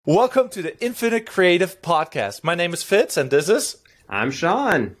Welcome to the Infinite Creative Podcast. My name is Fitz, and this is... I'm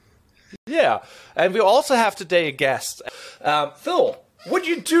Sean. Yeah, and we also have today a guest. Phil, what do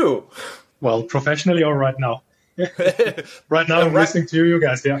you do? Well, professionally or right now? Right now I'm listening to you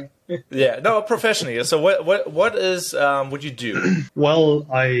guys, yeah. Yeah, no, professionally. So what you do? Well,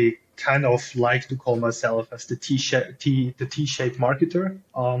 I kind of like to call myself as the T-shaped marketer.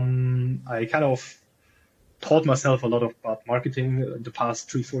 I kind of taught myself a lot about marketing the past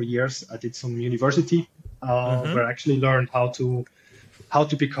 3-4 years. I did some university where I actually learned how to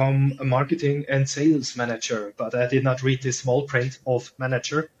become a marketing and sales manager, but I did not read the small print of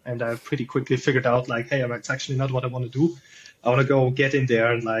manager, and I pretty quickly figured out like, hey, that's actually not what I want to do. I want to go get in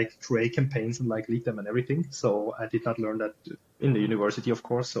there and like create campaigns and like lead them and everything. So I did not learn that in the university, of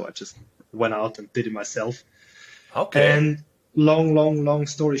course. So I just went out and did it myself. Okay. And long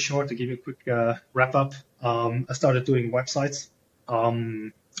story short, to give you a quick wrap up, I started doing websites.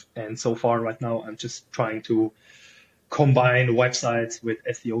 And so far right now, I'm just trying to combine websites with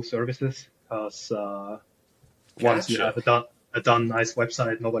SEO services, because once you have a done nice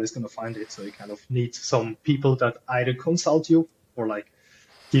website, nobody's going to find it. So you kind of need some people that either consult you or like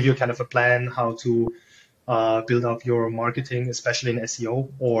give you kind of a plan how to build up your marketing, especially in SEO.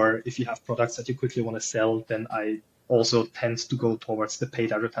 Or if you have products that you quickly want to sell, then I also tends to go towards the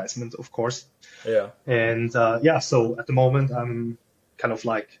paid advertisement, of course. Yeah. And so at the moment, I'm kind of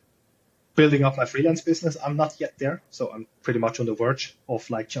like building up my freelance business. I'm not yet there, so I'm pretty much on the verge of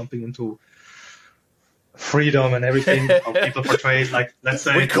like jumping into freedom and everything. How people portray it, like, let's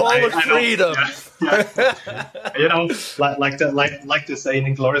say we call it freedom. You know, like the saying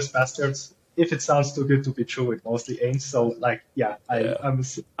in Glorious Bastards, if it sounds too good to be true, it mostly ain't. So like, I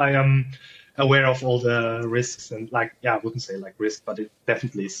am aware of all the risks, and like, I wouldn't say like risk, but it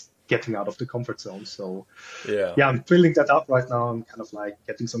definitely is getting out of the comfort zone. So I'm building that up right now. I'm kind of like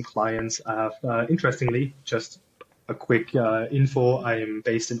getting some clients. I have, interestingly, just a quick info. I am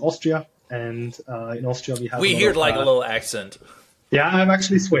based in Austria, and in Austria we hear like a little accent. Yeah, I'm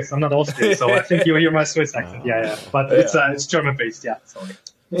actually Swiss. I'm not Austrian, so I think you hear my Swiss accent. But it's German based. Yeah, sorry.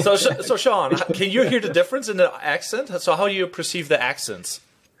 So Sean, can you hear the difference in the accent? So how do you perceive the accents?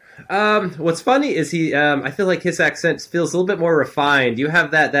 What's funny is I feel like his accent feels a little bit more refined. You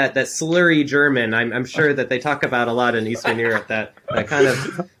have that slurry German. I'm sure that they talk about a lot in Eastern Europe, that kind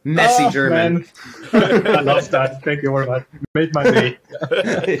of messy German. I love that. Thank you very much. Made my day.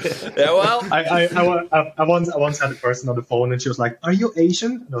 Yeah, well, I once had a person on the phone, and she was like, "Are you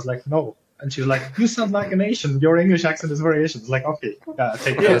Asian?" And I was like, "No." And she was like, "You sound like an Asian. Your English accent is very Asian." It's like, okay,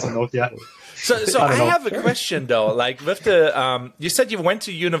 take it as a note, yeah. So I have a question though. Like with the, you said you went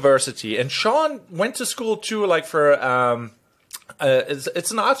to university, and Sean went to school too, like for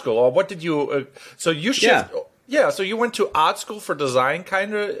it's an art school, or what did you? So you shift, So you went to art school for design,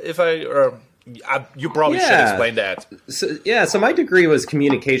 kind of. You probably should explain that. So my degree was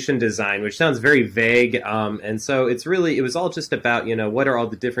communication design, which sounds very vague. And so it was all just about, what are all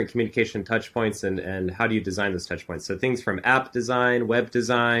the different communication touch points and how do you design those touch points? So things from app design, web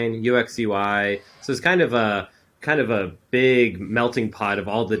design, UX, UI. So it's kind of a big melting pot of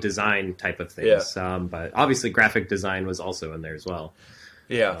all the design type of things. Yeah. But obviously graphic design was also in there as well.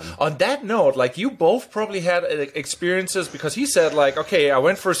 Yeah. On that note, like you both probably had experiences, because he said like, okay, I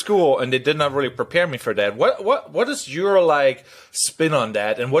went for school and they did not really prepare me for that. What is your like spin on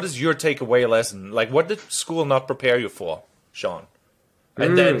that, and what is your takeaway lesson? Like, what did school not prepare you for, Sean?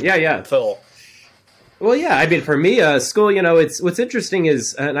 And then Phil. Well, yeah, I mean, for me, school, what's interesting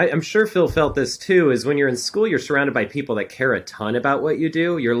is, and I'm sure Phil felt this too, is when you're in school, you're surrounded by people that care a ton about what you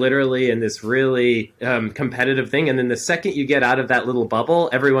do. You're literally in this really competitive thing. And then the second you get out of that little bubble,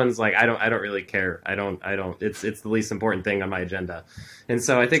 everyone's like, I don't really care. I don't, it's the least important thing on my agenda. And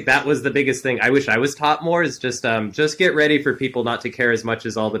so I think that was the biggest thing I wish I was taught more, is just get ready for people not to care as much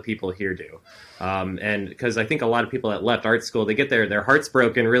as all the people here do. And because I think a lot of people that left art school, they get their hearts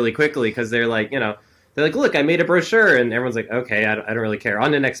broken really quickly, because they're like, they're like, look, I made a brochure, and everyone's like, okay, I don't really care.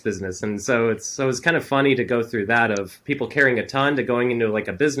 On to the next business. And so it's kind of funny to go through that, of people caring a ton, to going into like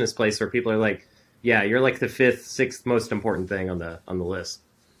a business place where people are like, yeah, you're like the 5th, 6th most important thing on the list.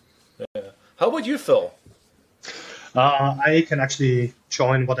 Yeah. How about you, Phil? I can actually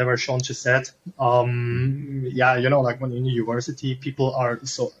join whatever Sean just said. Like when in university, people are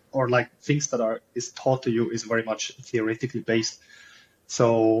things that is taught to you is very much theoretically based.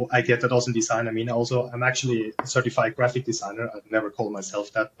 So I get that also in design. I mean, also, I'm actually a certified graphic designer. I'd never call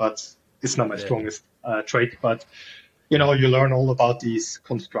myself that, but it's not my strongest trait. But, you learn all about these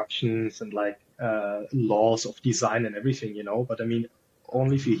constructions and like laws of design and everything, But I mean,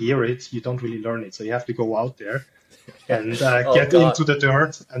 only if you hear it, you don't really learn it. So you have to go out there and Oh, get God. into the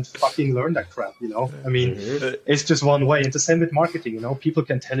dirt and fucking learn that crap, you know? I mean, it's just one way. And the same with marketing, you know? People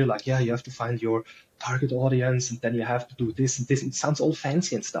can tell you like, yeah, you have to find your target audience and then you have to do this and this. It sounds all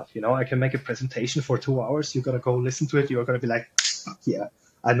fancy and stuff, you know? I can make a presentation for 2 hours. You're going to go listen to it. You're going to be like, fuck yeah,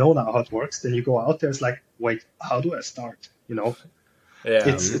 I know now how it works. Then you go out there. It's like, wait, how do I start? You know? Yeah.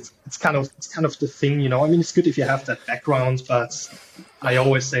 It's kind of the thing, you know. I mean, it's good if you have that background, but I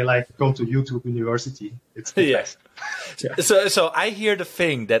always say like go to YouTube University. It's the best. Yeah. So I hear the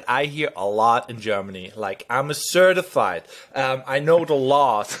thing that I hear a lot in Germany. Like I'm a certified. I know the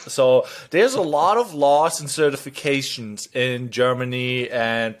laws. So there's a lot of laws and certifications in Germany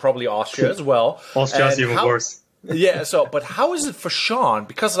and probably Austria as well. Austria's even worse. Yeah. So, but how is it for Sean?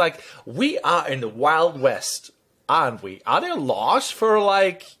 Because like we are in the Wild West. Aren't we? Are there laws for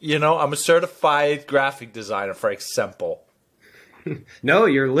like, you know, I'm a certified graphic designer, for example? No,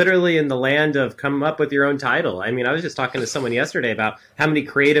 you're literally in the land of come up with your own title. I mean, I was just talking to someone yesterday about how many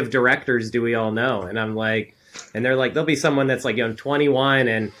creative directors do we all know? And I'm like, and they're like, there'll be someone that's like,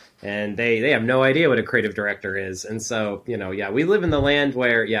 21 and they have no idea what a creative director is. And so, yeah, we live in the land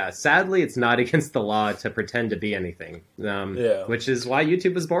where, sadly, it's not against the law to pretend to be anything, which is why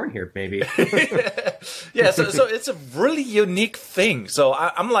YouTube was born here, maybe. Yeah, so it's a really unique thing. So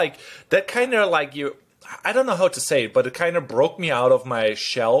I'm like, that kind of like I don't know how to say it, but it kind of broke me out of my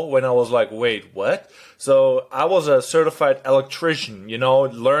shell when I was like, wait, what? So I was a certified electrician,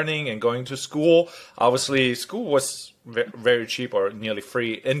 learning and going to school. Obviously, school was very cheap or nearly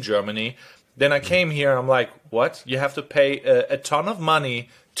free in Germany. Then I came here and I'm like, what? You have to pay a ton of money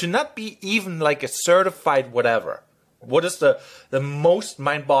to not be even like a certified whatever. What is the most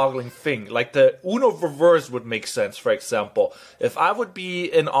mind-boggling thing? Like the Uno reverse would make sense, for example. If I would be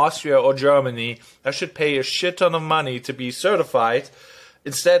in Austria or Germany, I should pay a shit ton of money to be certified.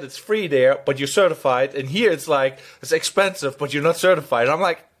 Instead, it's free there, but you're certified. And here it's like, it's expensive, but you're not certified. I'm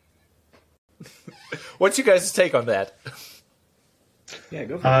like, what's you guys' take on that? Yeah,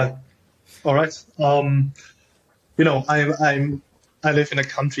 go for it. All right. I live in a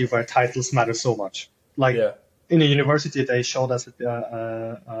country where titles matter so much. In a university, they showed us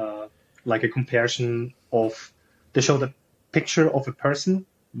like a comparison of, they showed a picture of a person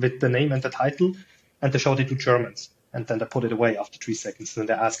with the name and the title, and they showed it to Germans, and then they put it away after 3 seconds. And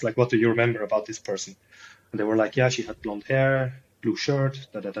they asked, like, what do you remember about this person? And they were like, yeah, she had blonde hair, blue shirt,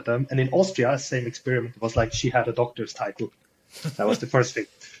 da-da-da-da. And in Austria, same experiment. It was like she had a doctor's title. That was the first thing.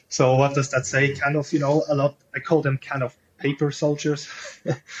 So what does that say? Kind of, a lot, I call them kind of paper soldiers.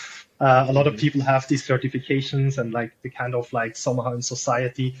 A lot of people have these certifications and like the kind of like somehow in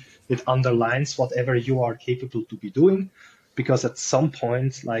society it underlines whatever you are capable to be doing, because at some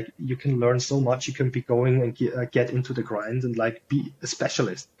point like you can learn so much, you can be going and get into the grind and like be a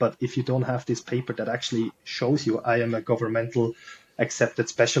specialist. But if you don't have this paper that actually shows you I am a governmental accepted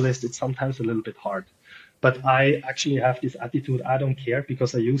specialist, it's sometimes a little bit hard. But I actually have this attitude, I don't care,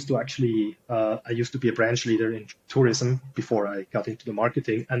 because I used to be a branch leader in tourism before I got into the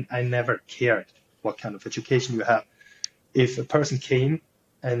marketing, and I never cared what kind of education you have. If a person came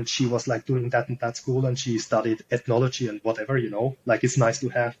and she was like doing that in that school and she studied ethnology and whatever, like it's nice to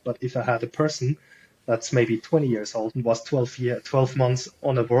have. But if I had a person that's maybe 20 years old and was 12 months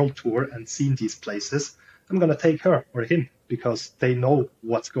on a world tour and seen these places, I'm going to take her or him because they know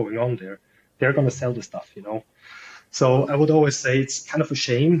what's going on there. They're going to sell the stuff, So I would always say it's kind of a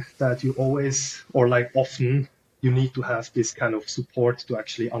shame that you always, or like often, you need to have this kind of support to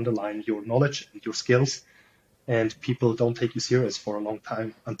actually underline your knowledge and your skills. And people don't take you serious for a long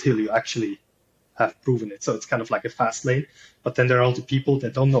time until you actually have proven it. So it's kind of like a fast lane. But then there are also people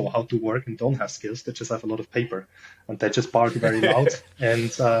that don't know how to work and don't have skills. They just have a lot of paper and they just bark very loud.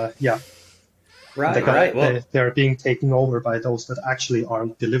 And Right. They're being taken over by those that actually are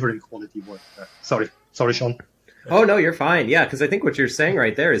delivering quality work. Sorry, Sean. Oh, no, you're fine. Yeah, because I think what you're saying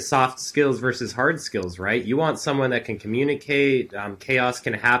right there is soft skills versus hard skills, right? You want someone that can communicate, chaos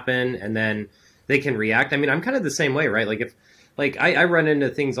can happen, and then they can react. I mean, I'm kind of the same way, right? Like I run into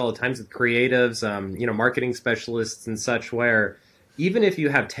things all the time with creatives, marketing specialists and such, where even if you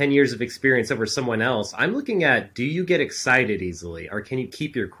have 10 years of experience over someone else, I'm looking at, do you get excited easily or can you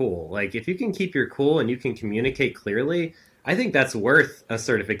keep your cool? Like if you can keep your cool and you can communicate clearly, I think that's worth a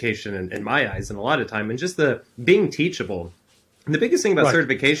certification in my eyes and a lot of time. And just the being teachable. And the biggest thing about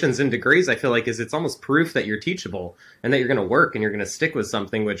certifications and degrees, I feel like, is it's almost proof that you're teachable and that you're going to work and you're going to stick with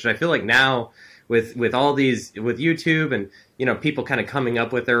something, which I feel like now with all these, with YouTube and, people kind of coming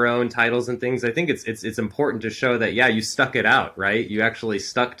up with their own titles and things, I think it's important to show that, you stuck it out, right? You actually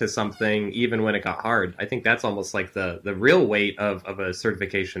stuck to something even when it got hard. I think that's almost like the real weight of a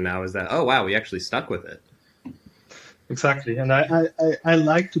certification now is that, oh, wow, we actually stuck with it. Exactly. And I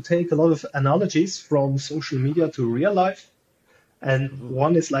like to take a lot of analogies from social media to real life. And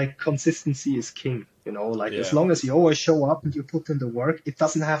one is like consistency is king, like as Yeah. long as you always show up and you put in the work, it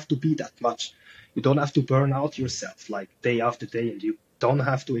doesn't have to be that much. You don't have to burn out yourself like day after day, and you don't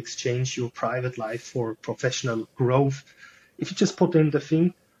have to exchange your private life for professional growth. If you just put in the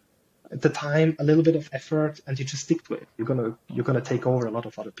thing, the time, a little bit of effort, and you just stick to it, you're gonna take over a lot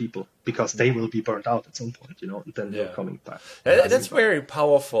of other people because they will be burnt out at some point, and then you're coming back. That's very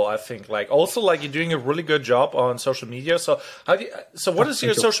powerful, I think. Like also, like you're doing a really good job on social media. So what is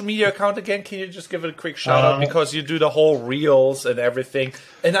your social media account again? Can you just give it a quick shout out, because you do the whole reels and everything.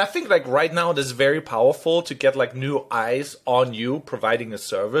 And I think like right now it is very powerful to get like new eyes on you providing a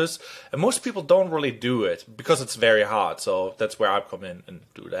service. And most people don't really do it because it's very hard. So that's where I come in and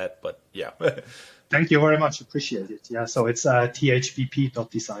do that. But yeah. Thank you very much. Appreciate it. Yeah. So it's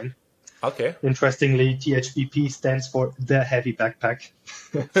thbp.design. Okay. Interestingly, THBP stands for the heavy backpack.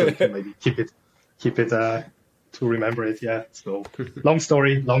 So you can maybe keep it to remember it. Yeah. So long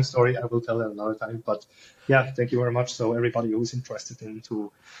story. I will tell it another time. But yeah, thank you very much. So everybody who's interested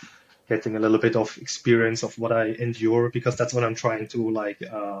into getting a little bit of experience of what I endure, because that's what I'm trying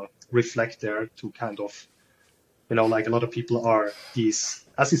to reflect there, to kind of, like a lot of people are these,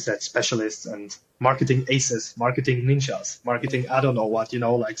 as you said, specialists and marketing aces, marketing ninjas, marketing I don't know what,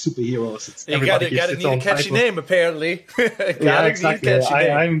 like superheroes. It's, you gotta need a catchy name, apparently. Yeah, exactly.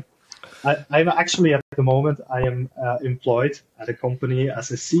 I'm actually at the moment I am employed at a company as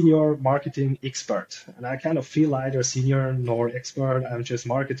a senior marketing expert, and I kind of feel neither senior nor expert. I'm just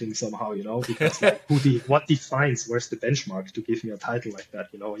marketing somehow, because what defines, where's the benchmark to give me a title like that?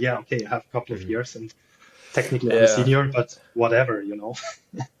 Yeah, okay, I have a couple of years and technically I'm a senior, but whatever,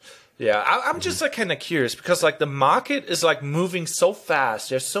 Yeah, I'm just kind of curious because like the market is like moving so fast.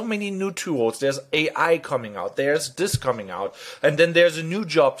 There's so many new tools. There's AI coming out. There's this coming out. And then there's a new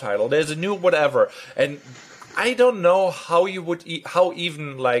job title. There's a new whatever. And I don't know how you would, how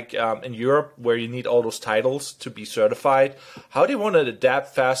even like in Europe where you need all those titles to be certified, how do you want to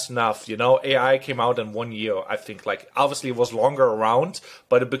adapt fast enough? AI came out in 1 year. I think like obviously it was longer around,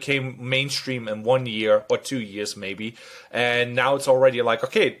 but it became mainstream in 1 year or 2 years maybe. And now it's already like,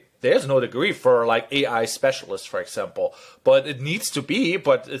 okay, there's no degree for like AI specialist, for example, but it needs to be,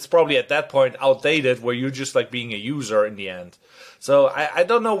 but it's probably at that point outdated where you're just like being a user in the end. So I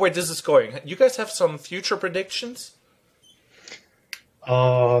don't know where this is going. You guys have some future predictions?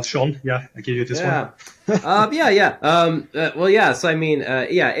 Sean, yeah, I give you this one. So I mean,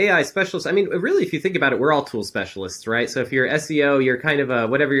 AI specialists. I mean, really, if you think about it, we're all tool specialists, right? So if you're SEO, you're kind of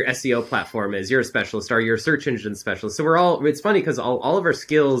whatever your SEO platform is, you're a specialist, or you're a search engine specialist. So we're all. It's funny because all of our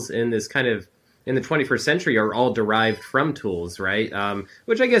skills in this kind of in the 21st century are all derived from tools, right?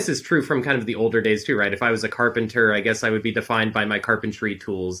 Which I guess is true from kind of the older days too, right? If I was a carpenter, I guess I would be defined by my carpentry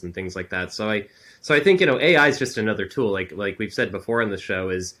tools and things like that. So I think, AI is just another tool, like we've said before on the show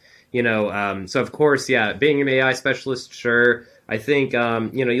is, so of course, yeah, being an AI specialist, sure. I think,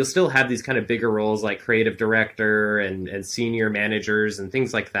 you'll still have these kind of bigger roles like creative director and senior managers and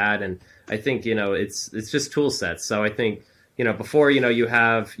things like that. And I think, it's just tool sets. So I think, before, you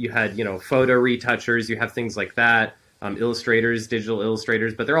had photo retouchers, you have things like that, illustrators, digital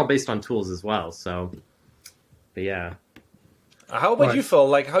illustrators, but they're all based on tools as well. So, but yeah. How about you, Phil?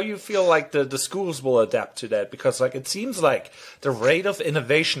 Like, how you feel like the schools will adapt to that? Because like it seems like the rate of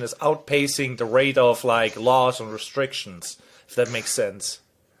innovation is outpacing the rate of like laws and restrictions, if that makes sense.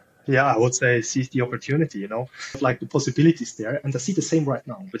 Yeah, I would say seize the opportunity, like the possibilities there. And I see the same right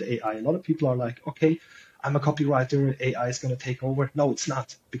now with AI. A lot of people are like, okay, I'm a copywriter, AI is going to take over. No, it's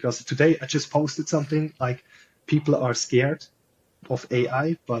not. Because today I just posted something like people are scared of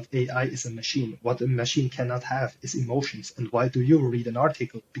AI, but AI is a machine. What a machine cannot have is emotions. And why do you read an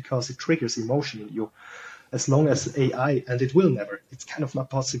article? Because it triggers emotion in you. As long as AI, and it will never, it's kind of not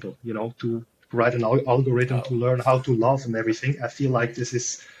possible, to write an algorithm to learn how to love and everything. I feel like this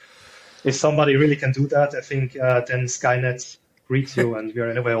is, if somebody really can do that, I think then Skynet greets you and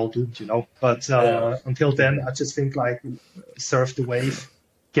we're anyway all doomed, But until then, I just think like surf the wave,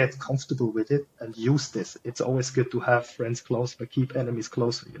 get comfortable with it and use this. It's always good to have friends close, but keep enemies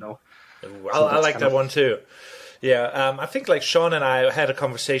closer, So I like that one too. Yeah, I think like Sean and I had a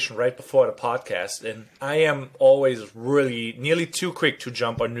conversation right before the podcast, and I am always really nearly too quick to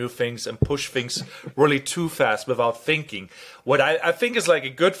jump on new things and push things really too fast without thinking. What I think is like a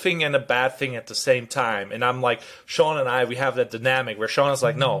good thing and a bad thing at the same time. And I'm like, Sean and we have that dynamic where Sean is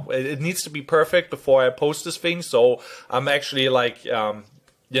like, no, it needs to be perfect before I post this thing. So I'm actually like,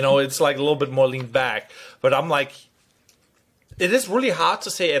 it's like a little bit more leaned back. But I'm like, it is really hard to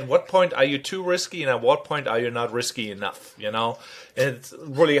say at what point are you too risky and at what point are you not risky enough, you know? And it's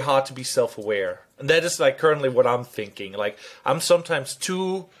really hard to be self-aware. And that is like currently what I'm thinking. Like I'm sometimes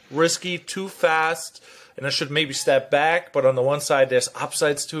too risky, too fast, and I should maybe step back. But on the one side, there's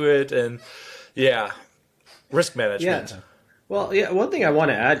upsides to it. And yeah, risk management. Yeah. Well, yeah. One thing I want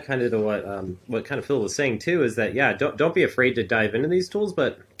to add, kind of to what kind of Phil was saying too, is that don't be afraid to dive into these tools.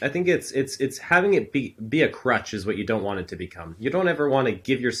 But I think it's having it be a crutch is what you don't want it to become. You don't ever want to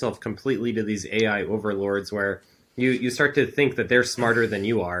give yourself completely to these AI overlords where you start to think that they're smarter than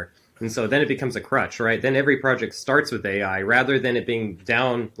you are, and so then it becomes a crutch, right? Then every project starts with AI rather than it being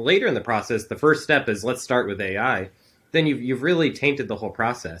down later in the process. The first step is let's start with AI. Then you've really tainted the whole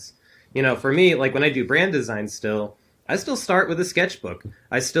process. You know, for me, like when I do brand design I still start with a sketchbook.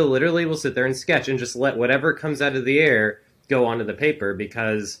 I still literally will sit there and sketch and just let whatever comes out of the air go onto the paper,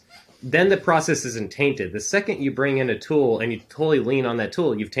 because then the process isn't tainted. The second you bring in a tool and you totally lean on that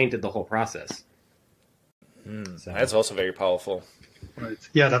tool, you've tainted the whole process. So. That's also very powerful. Right.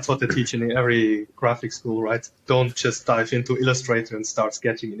 Yeah, that's what they teach in every graphic school, right? Don't just dive into Illustrator and start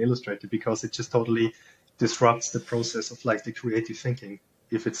sketching in Illustrator, because it just totally disrupts the process of like the creative thinking.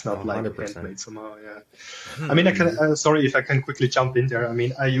 If it's not like handmade somehow, yeah. I mean, I can. Sorry if I can quickly jump in there. I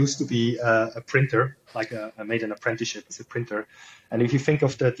mean, I used to be a printer, I made an apprenticeship as a printer. And if you think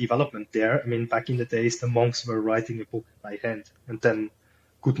of the development there, I mean, back in the days, the monks were writing a book by hand, and then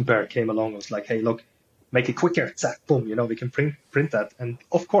Gutenberg came along and was like, hey, look, make it quicker, zack, boom, you know, we can print that. And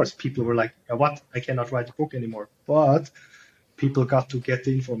of course, people were like, what? I cannot write a book anymore. But people got to get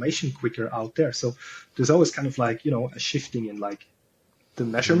the information quicker out there. So there's always kind of like, you know, a shifting in like the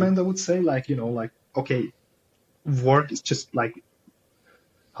measurement, I would say, like, you know, like, okay, work is just like,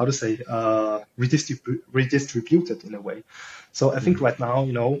 how to say, redistributed in a way. So I think right now,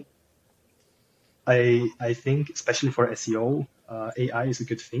 you know, I think especially for SEO, AI is a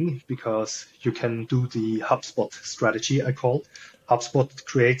good thing, because you can do the HubSpot strategy, I call. HubSpot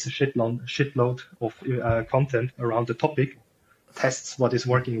creates a shitload of content around the topic, tests what is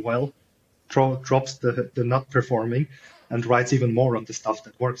working well, drops the not performing, and writes even more on the stuff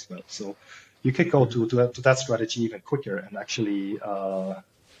that works well. So you can go to that strategy even quicker, and actually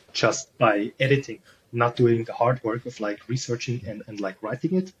just by editing, not doing the hard work of like researching and like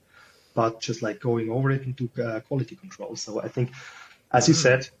writing it, but just like going over it into quality control. So I think, as you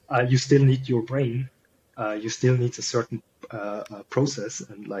said, you still need your brain. You still need a certain process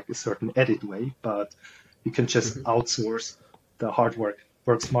and like a certain edit way, but you can just outsource the hard work.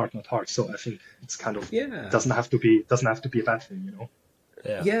 Work smart, not hard. So I think it's kind of doesn't have to be a bad thing, you know.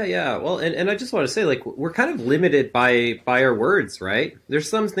 Yeah. Well, and I just want to say, like, we're kind of limited by our words, right? There's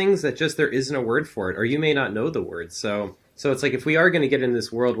some things that just there isn't a word for it, or you may not know the words. So it's like if we are going to get in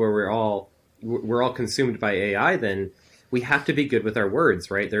this world where we're all consumed by AI, then we have to be good with our words,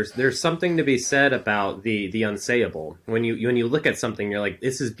 right? There's something to be said about the unsayable. When you look at something, you're like,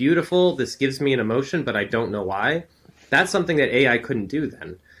 this is beautiful, this gives me an emotion, but I don't know why. That's something that AI couldn't do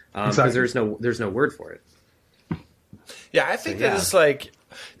then, because there's no word for it. Yeah, I think that is like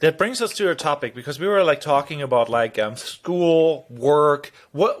that brings us to your topic, because we were like talking about like school, work,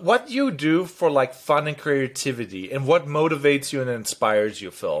 what you do for like fun and creativity, and what motivates you and inspires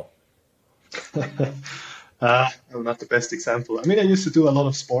you, Phil. I'm not the best example. I mean, I used to do a lot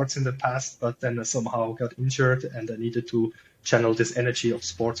of sports in the past, but then I somehow got injured, and I needed to channel this energy of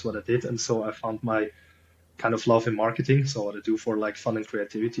sports, what I did, and so I found my kind of love in marketing. So what I do for like fun and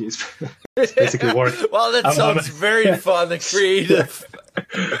creativity is basically work. Well, that sounds very fun and creative.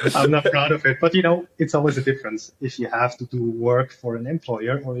 I'm not proud of it, but you know, it's always a difference if you have to do work for an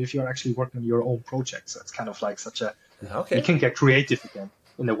employer or if you're actually working on your own project. So it's kind of like you can get creative again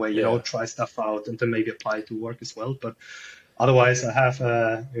in a way, you know, try stuff out and then maybe apply it to work as well. But otherwise, I have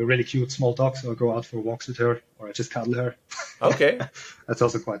a really cute small dog, so I go out for walks with her, or I just cuddle her. Okay, that's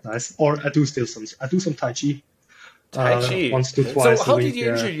also quite nice. Or I do some Tai Chi. Tai Chi. Once to twice. So how did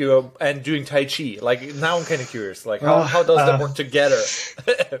you injure you and doing Tai Chi? Like now I'm kind of curious. Like how does that work together?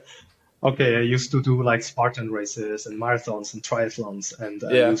 Okay, I used to do like Spartan races and marathons and triathlons, and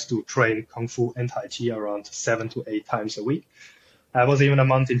I used to train Kung Fu and Tai Chi around 7 to 8 times a week. I was even a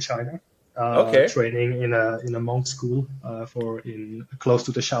month in China. Training in a monk school close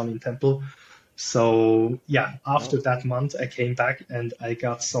to the Shaolin Temple. So after that month, I came back and I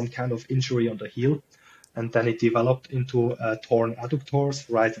got some kind of injury on the heel, and then it developed into torn adductors,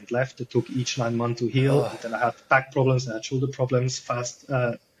 right and left. It took each 9 months to heal. And then I had back problems, I had shoulder problems.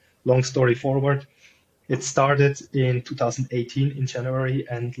 Long story forward, it started in 2018 in January,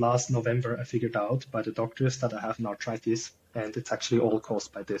 and last November I figured out by the doctors that I have an arthritis, and it's actually all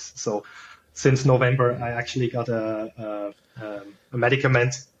caused by this. So since November, I actually got a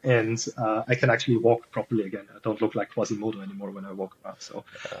medicament, and I can actually walk properly again. I don't look like Quasimodo anymore when I walk around. So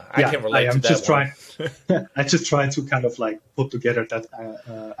I can relate to that just one. trying. I just trying to kind of like put together that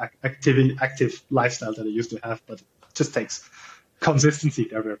active lifestyle that I used to have, but it just takes consistency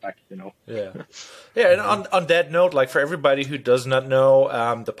there. We're back, you know. Yeah. And on that note, like for everybody who does not know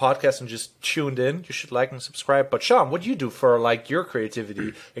the podcast and just tuned in, you should like and subscribe. But Sean, what do you do for like your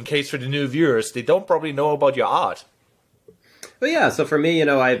creativity in case for the new viewers, they don't probably know about your art? But yeah, so for me, you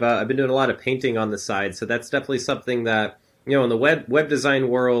know, I've been doing a lot of painting on the side, so that's definitely something that, you know, in the web design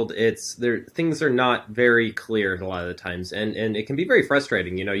world, things are not very clear a lot of the times, and it can be very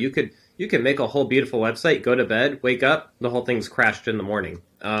frustrating. You know, you can make a whole beautiful website, go to bed, wake up, the whole thing's crashed in the morning.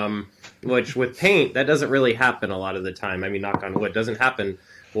 Which with paint, that doesn't really happen a lot of the time. I mean, knock on wood, doesn't happen.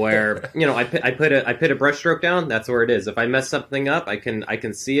 Where, you know, I put a brush stroke down, that's where it is. If I mess something up, I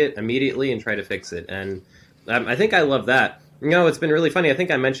can see it immediately and try to fix it, and I think I love that. You know, it's been really funny. I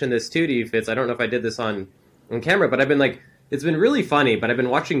think I mentioned this too to you, Fitz. I don't know if I did this on camera, but I've been like, it's been really funny. But I've been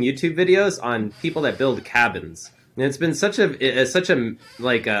watching YouTube videos on people that build cabins, and it's been such a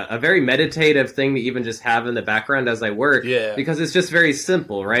very meditative thing to even just have in the background as I work. Yeah. Because it's just very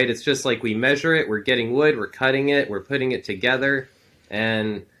simple, right? It's just like we measure it, we're getting wood, we're cutting it, we're putting it together,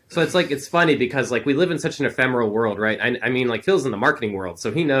 and so it's like, it's funny because like we live in such an ephemeral world, right? I mean, like Phil's in the marketing world, so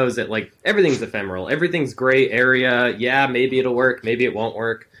he knows that like everything's ephemeral, everything's gray area. Yeah, maybe it'll work, maybe it won't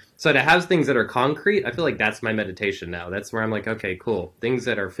work. So to have things that are concrete, I feel like that's my meditation now. That's where I'm like, okay, cool. Things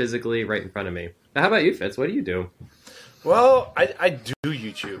that are physically right in front of me. Now, how about you, Fitz? What do you do? Well, I do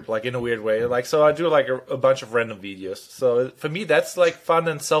YouTube, like in a weird way. Like, so I do like a bunch of random videos. So for me, that's like fun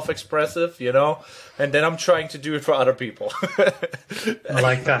and self-expressive, you know? And then I'm trying to do it for other people. I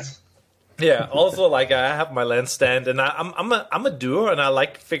like that. Yeah. Also, like I have my lens stand, and I'm a doer, and I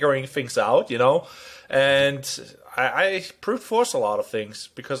like figuring things out, you know? And I brute force a lot of things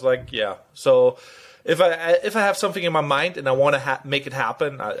because, like, yeah. So if I have something in my mind and I want to make it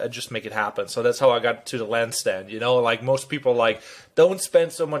happen, I just make it happen. So that's how I got to the lens stand. You know, like most people, like, don't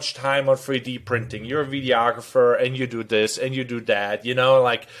spend so much time on 3D printing. You're a videographer and you do this and you do that. You know,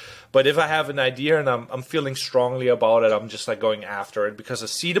 like. But if I have an idea and I'm feeling strongly about it, I'm just like going after it because I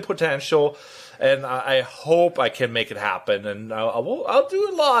see the potential, and I hope I can make it happen. And I'll do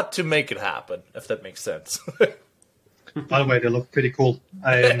a lot to make it happen, if that makes sense. By the way, they look pretty cool.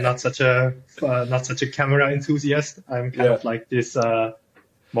 I am not such a camera enthusiast. I'm kind of like this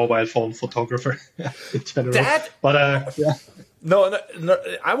mobile phone photographer in general. Yeah. No,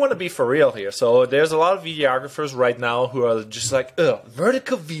 I want to be for real here. So there's a lot of videographers right now who are just like,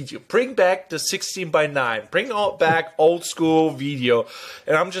 vertical video. Bring back the 16:9. Bring back old school video.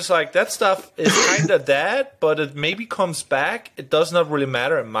 And I'm just like, that stuff is kind of dead, but it maybe comes back. It does not really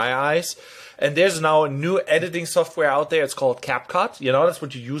matter in my eyes. And there's now a new editing software out there. It's called CapCut. You know, that's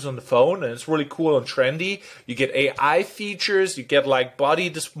what you use on the phone. And it's really cool and trendy. You get AI features. You get like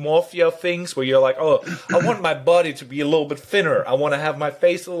body dysmorphia things where you're like, oh, I want my body to be a little bit thinner. I want to have my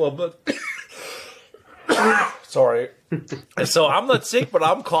face a little bit... Sorry. So I'm not sick, but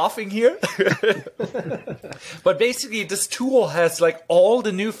I'm coughing here. But basically, this tool has like all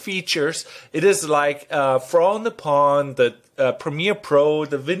the new features. It is like frowned upon. The Premiere Pro,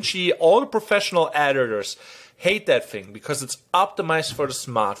 DaVinci, all the professional editors hate that thing because it's optimized for the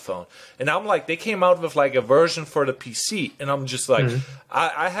smartphone. And I'm like, they came out with like a version for the PC, and I'm just like,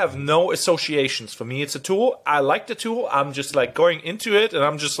 I have no associations. For me, it's a tool. I like the tool. I'm just like going into it, and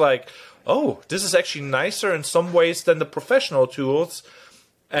I'm just like, oh, this is actually nicer in some ways than the professional tools.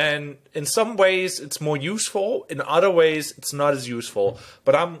 And in some ways, it's more useful. In other ways, it's not as useful.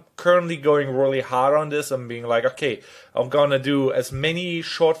 But I'm currently going really hard on this. I'm being like, okay, I'm going to do as many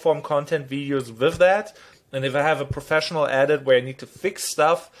short-form content videos with that. And if I have a professional edit where I need to fix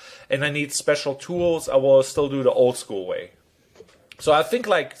stuff and I need special tools, I will still do the old school way. So I think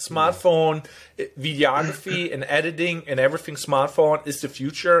like smartphone videography and editing and everything smartphone is the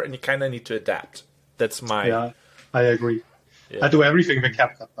future, and you kind of need to adapt. That's my... Yeah, I agree. Yeah. I do everything with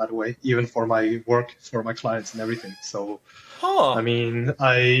CapCut, by the way, even for my work, for my clients and everything. So, I mean,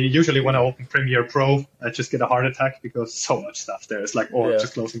 I usually when I open Premiere Pro, I just get a heart attack because so much stuff there. It's like, I'm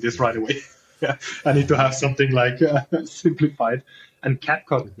just closing this right away. Yeah, I need to have something like simplified. And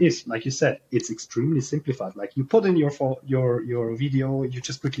CapCut is, like you said, it's extremely simplified. Like you put in your video, you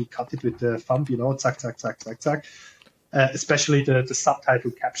just quickly cut it with the thumb, you know, zack, zack, zack, zack, zack. Especially the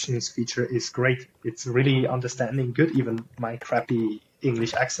subtitle captions feature is great. It's really understanding good. Even my crappy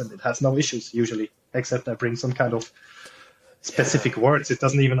English accent, it has no issues usually, except I bring some kind of specific words. It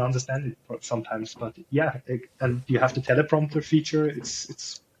doesn't even understand it sometimes. But yeah, and you have the teleprompter feature.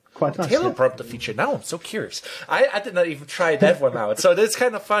 It's quite nice. Teleprompter feature. Now I'm so curious. I did not even try that one out. So that's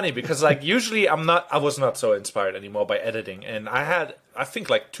kind of funny because like usually I was not so inspired anymore by editing. And I think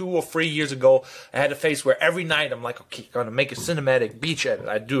like 2 or 3 years ago, I had a phase where every night I'm like, okay, gonna make a cinematic beach edit.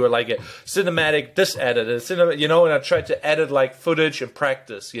 I do like a cinematic this edit, and I tried to edit like footage and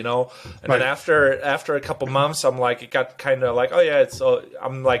practice, and then after a couple months, I'm like, it got kind of like, oh yeah,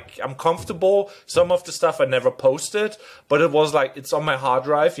 I'm comfortable. Some of the stuff I never posted, but it was like it's on my hard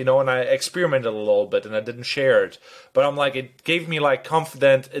drive, and I experimented a little bit and I didn't share it. But I'm like, it gave me like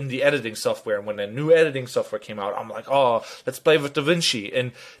confidence in the editing software. And when a new editing software came out, I'm like, oh, let's play with DaVinci.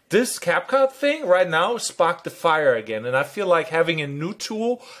 And this CapCut thing right now sparked the fire again. And I feel like having a new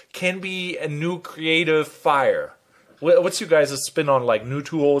tool can be a new creative fire. What's you guys' spin on like new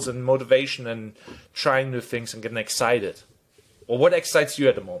tools and motivation and trying new things and getting excited? Or what excites you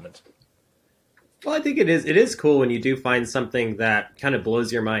at the moment? Well, I think it is cool when you do find something that kind of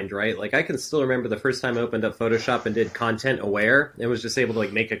blows your mind, right? Like I can still remember the first time I opened up Photoshop and did content aware and was just able to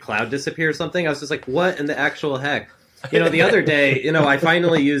like make a cloud disappear or something. I was just like, what in the actual heck? The other day, I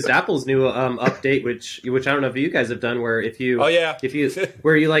finally used Apple's new update, which I don't know if you guys have done, where if you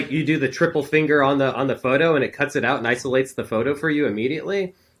do the triple finger on the photo and it cuts it out and isolates the photo for you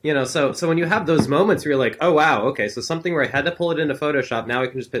immediately. So when you have those moments where you're like, oh, wow, okay, so something where I had to pull it into Photoshop, now I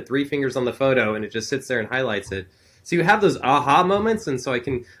can just put 3 fingers on the photo and it just sits there and highlights it. So you have those aha moments, and so I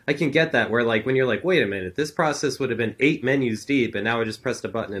can get that where like when you're like, wait a minute, this process would have been 8 menus deep, and now I just pressed a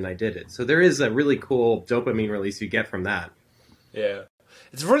button and I did it. So there is a really cool dopamine release you get from that. Yeah.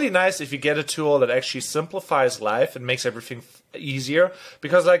 It's really nice if you get a tool that actually simplifies life and makes everything easier,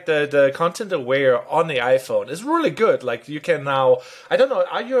 because like the content aware on the iPhone is really good. Like you can now, I don't know,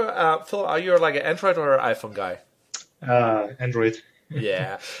 are you Phil, are you like an Android or an iPhone guy? Android.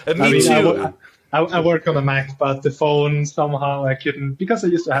 Yeah, me too. I work on a Mac, but the phone somehow I couldn't, because I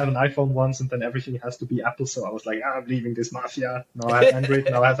used to have an iPhone once and then everything has to be Apple. So I was like, I'm leaving this mafia. Now I have Android,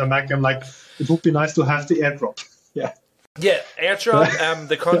 now I have a Mac. I'm like, it would be nice to have the AirDrop. Yeah. Yeah, AirDrop,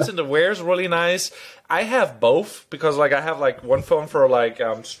 the content aware is really nice. I have both because like I have like one phone for like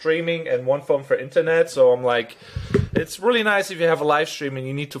streaming and one phone for internet. So I'm like, it's really nice if you have a live stream and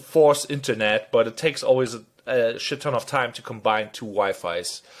you need to force internet, but it takes always a shit ton of time to combine 2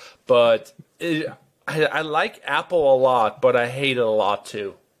 Wi-Fis. But I like Apple a lot, but I hate it a lot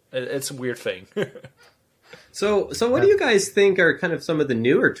too. It's a weird thing. So what do you guys think are kind of some of the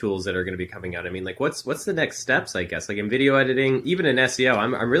newer tools that are going to be coming out? I mean, like what's the next steps, I guess, like in video editing, even in SEO?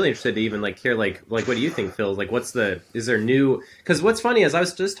 I'm really interested to even like hear like what do you think, Phil? Like is there new, because what's funny is I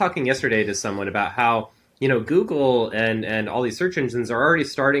was just talking yesterday to someone about how, Google and all these search engines are already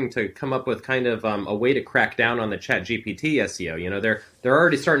starting to come up with kind of a way to crack down on the ChatGPT SEO. They're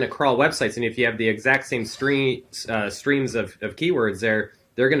already starting to crawl websites, and if you have the exact same streams of keywords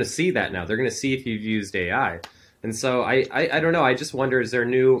they're going to see that now. They're going to see if you've used AI. And so I don't know. I just wonder, is there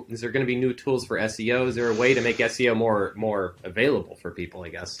going to be new tools for SEO? Is there a way to make SEO more available for people, I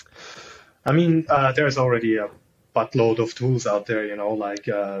guess? I mean, there's already a buttload of tools out there, like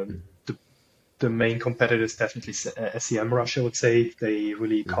the main competitor is definitely SEMrush, I would say. They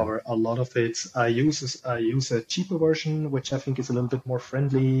really cover a lot of it. I use a cheaper version, which I think is a little bit more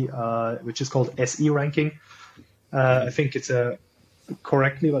friendly, which is called SE Ranking. I think it's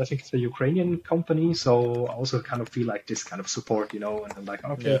correctly, but I think it's a Ukrainian company, so I also kind of feel like this kind of support, and I'm like,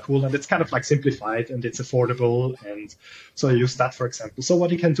 okay, cool, and it's kind of like simplified and it's affordable, and so I use that, for example. So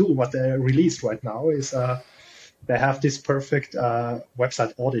what you can do, what they released right now is they have this perfect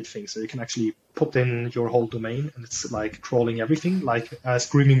website audit thing, so you can actually put in your whole domain, and it's like crawling everything, like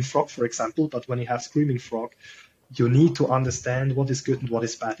Screaming Frog, for example. But when you have Screaming Frog, you need to understand what is good and what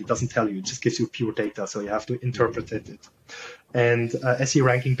is bad. It doesn't tell you. It just gives you pure data, so you have to interpret it. And SE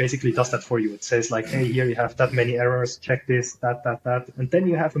Ranking basically does that for you. It says like, hey, here you have that many errors, check this, that. And then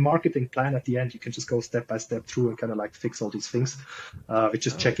you have a marketing plan at the end. You can just go step by step through and kind of like fix all these things, with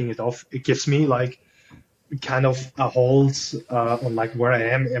just checking it off. It gives me like kind of a hold on like where I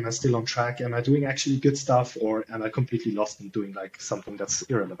am. Am I still on track? Am I doing actually good stuff, or am I completely lost and doing like something that's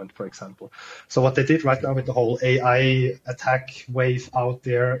irrelevant, for example? So what they did right now with the whole AI attack wave out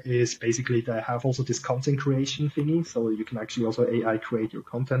there is basically they have also this content creation thingy, so you can actually also AI create your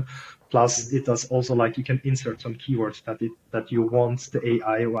content. Plus it does also like you can insert some keywords that you want the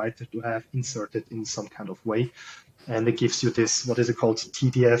AI writer to have inserted in some kind of way. And it gives you this, what is it called,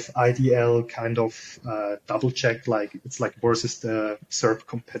 TDF, IDL kind of double check, like it's like versus the SERP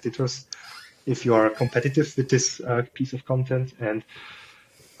competitors, if you are competitive with this piece of content. And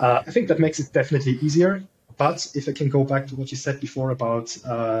I think that makes it definitely easier. But if I can go back to what you said before about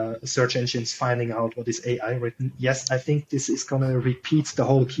search engines finding out what is AI written, yes, I think this is going to repeat the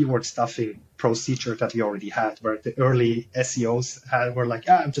whole keyword stuffing procedure that we already had, where the early SEOs were like,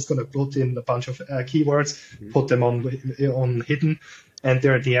 I'm just going to put in a bunch of keywords, put them on hidden, and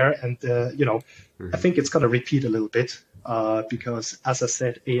they're there. And, I think it's going to repeat a little bit because, as I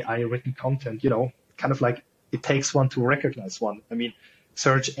said, AI written content, kind of like it takes one to recognize one. I mean,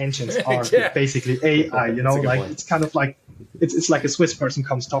 search engines are basically AI, like it's kind of like it's like a Swiss person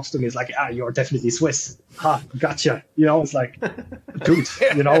talks to me, it's like, you're definitely Swiss. Gotcha. It's like, dude,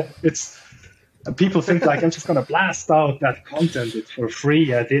 it's people think like I'm just gonna blast out that content. It's for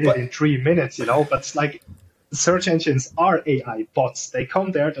free. I did it in 3 minutes, but it's like search engines are AI bots. They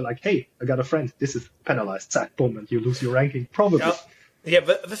come there, they're like, hey, I got a friend. This is penalized. Zack, boom, and you lose your ranking. Probably. Yep. Yeah,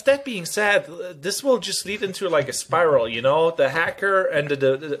 but with that being said, this will just lead into like a spiral, the hacker and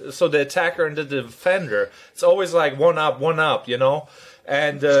the attacker and the defender. It's always like one up,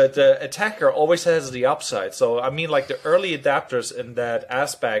 and the attacker always has the upside. So, I mean, like the early adapters in that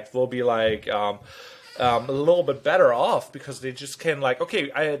aspect will be like a little bit better off because they just can like,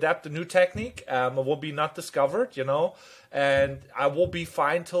 okay, I adapt a new technique, it will be not discovered, and I will be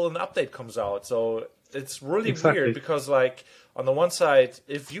fine till an update comes out. So it's really weird because like, on the one side,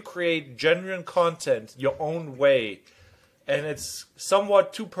 if you create genuine content your own way, and it's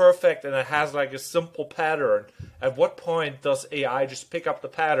somewhat too perfect and it has like a simple pattern, at what point does AI just pick up the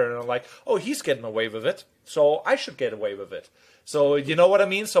pattern and like, oh, he's getting away with it, so I should get away with it? So you know what I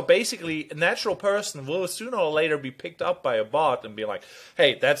mean? So basically, a natural person will sooner or later be picked up by a bot and be like,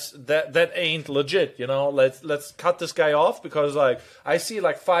 hey, that ain't legit, let's cut this guy off because like I see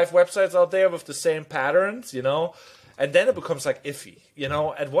like 5 websites out there with the same patterns, And then it becomes like iffy,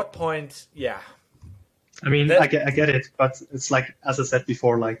 At what point, I mean, I get it, but it's like, as I said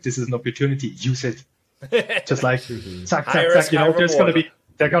before, like this is an opportunity. Use it. Just like, zack,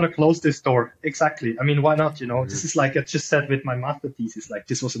 they're going to close this door. Exactly. I mean, why not? This is like I just said with my master thesis, like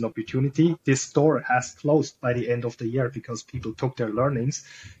this was an opportunity. This door has closed by the end of the year because people took their learnings.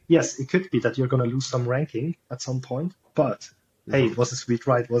 Yes, it could be that you're going to lose some ranking at some point, but hey, it was a sweet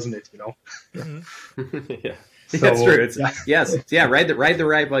ride, wasn't it? Yeah. So, that's true. Ride the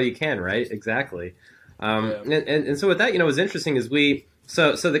ride while you can, right? Exactly. And so with that, what's interesting is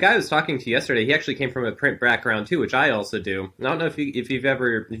so the guy I was talking to yesterday, he actually came from a print background too, which I also do. I don't know if you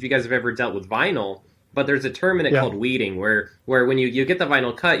guys have ever dealt with vinyl, but there's a term in it called weeding, where when you get the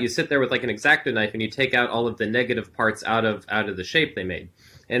vinyl cut, you sit there with like an X-Acto knife and you take out all of the negative parts out of the shape they made.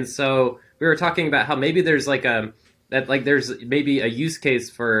 And so we were talking about how maybe there's there's maybe a use case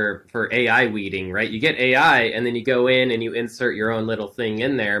for AI weeding, right? You get AI and then you go in and you insert your own little thing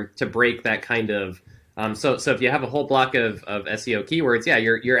in there to break that kind of so if you have a whole block of SEO keywords,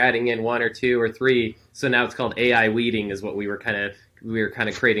 you're adding in 1 or 2 or 3. So now it's called AI weeding is what we were kind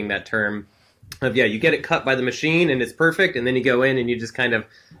of creating that term of you get it cut by the machine and it's perfect, and then you go in and you just kind of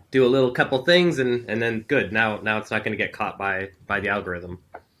do a little couple things and then good. Now it's not going to get caught by the algorithm.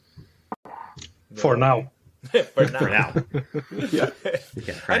 For now. For now. Right,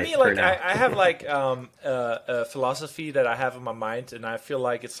 I mean, like I have like a philosophy that I have in my mind, and I feel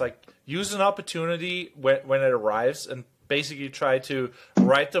like it's like use an opportunity when it arrives, and basically try to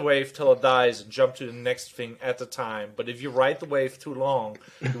ride the wave till it dies and jump to the next thing at the time. But if you ride the wave too long,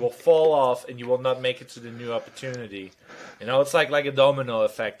 you will fall off and you will not make it to the new opportunity. It's like a domino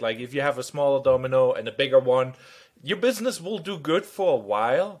effect. Like if you have a smaller domino and a bigger one, your business will do good for a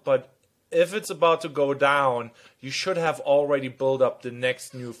while, but if it's about to go down, you should have already built up the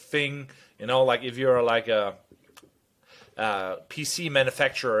next new thing. Like if you're like a PC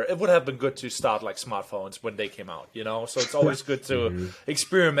manufacturer, it would have been good to start like smartphones when they came out, So it's always good to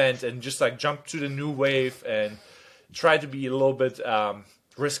experiment and just like jump to the new wave and try to be a little bit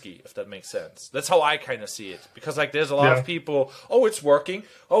risky, if that makes sense. That's how I kind of see it, because like there's a lot of people, it's working,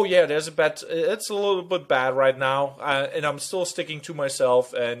 it's a little bit bad right now, and I'm still sticking to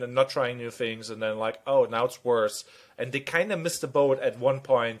myself and I'm not trying new things, and then like, now it's worse, and they kind of missed the boat at one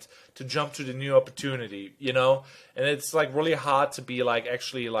point to jump to the new opportunity, and it's like really hard to be like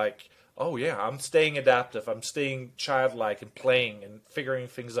actually like, I'm staying adaptive, I'm staying childlike and playing and figuring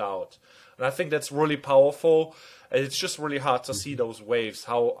things out, and I think that's really powerful. It's just really hard to see those waves.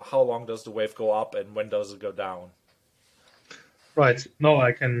 How long does the wave go up and when does it go down? Right. No,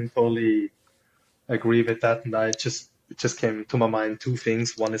 I can totally agree with that. And it just came to my mind 2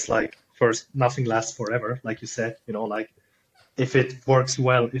 things. One is like, first, nothing lasts forever, like you said. Like if it works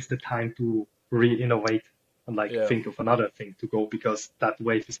well, it's the time to re-innovate and think of another thing to go, because that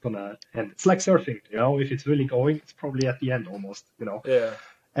wave is gonna end. It's like surfing. If it's really going, it's probably at the end almost. Yeah.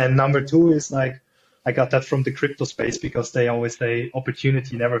 And number 2 is like, I got that from the crypto space because they always say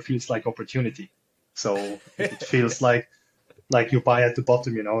opportunity never feels like opportunity. So it feels like you buy at the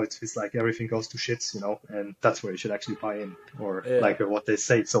bottom, it feels like everything goes to shits, and that's where you should actually buy in, or like what they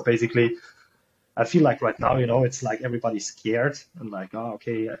say. So basically, I feel like right now, it's like everybody's scared and like, oh,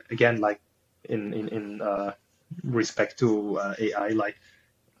 okay, again, like in respect to AI, like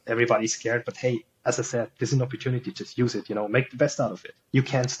everybody's scared, but hey, as I said, this is an opportunity. Just use it, make the best out of it. You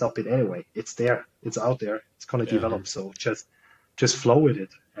can't stop it anyway. It's there. It's out there. It's going to develop. So just flow with it.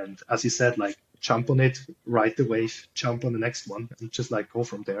 And as you said, like jump on it, ride the wave, jump on the next one, and just like go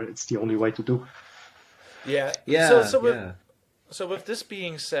from there. It's the only way to do. Yeah. So with this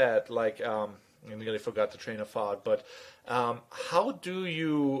being said, like, I nearly forgot the train of thought, but how do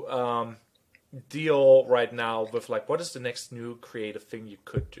you deal right now with like what is the next new creative thing you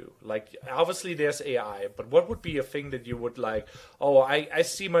could do? Like obviously there's AI, but what would be a thing that you would like, oh, I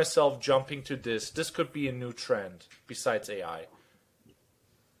see myself jumping to this could be a new trend besides AI?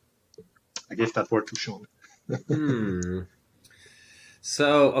 I gave that word to Sean.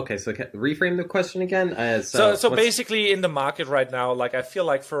 So reframe the question again. So basically, in the market right now, like I feel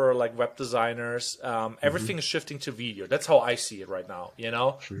like for like web designers, everything is shifting to video. That's how I see it right now,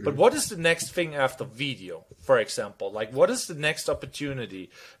 But what is the next thing after video, for example? Like, what is the next opportunity?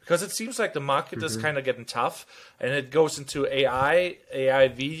 Because it seems like the market is kind of getting tough, and it goes into AI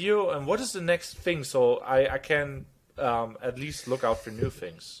video. And what is the next thing? So I can at least look out for new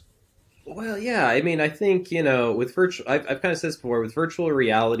things. Well, yeah, I mean, I think, with virtual, I've kind of said this before, with virtual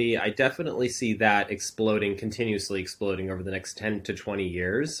reality, I definitely see that continuously exploding over the next 10 to 20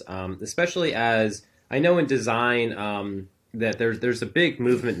 years, especially as I know in design that there's a big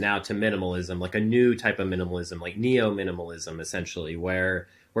movement now to minimalism, like a new type of minimalism, like neo-minimalism, essentially, where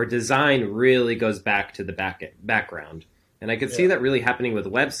design really goes back to the background. And I could see that really happening with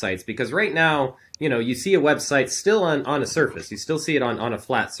websites because right now, you see a website still on a surface. You still see it on a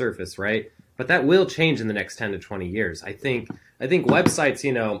flat surface, right? But that will change in the next 10 to 20 years. I think websites,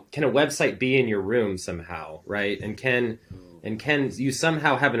 can a website be in your room somehow, right? And can you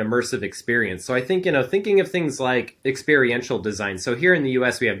somehow have an immersive experience? So I think, thinking of things like experiential design. So here in the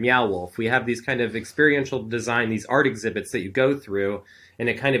US, we have Meow Wolf. We have these kind of experiential design, these art exhibits that you go through, and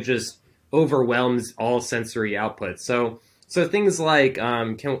it kind of just overwhelms all sensory output. So things like,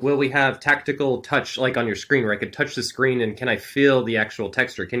 will we have tactical touch like on your screen where I could touch the screen and can I feel the actual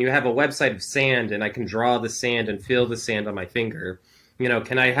texture? Can you have a website of sand and I can draw the sand and feel the sand on my finger?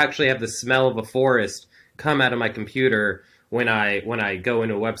 Can I actually have the smell of a forest come out of my computer when I go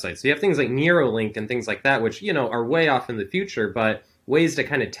into a website? So you have things like Neuralink and things like that, which, are way off in the future, but ways to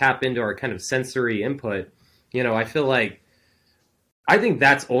kind of tap into our kind of sensory input. I think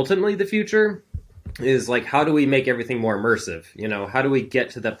that's ultimately the future. Is like, how do we make everything more immersive? How do we get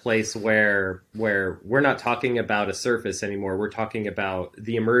to that place where we're not talking about a surface anymore? We're talking about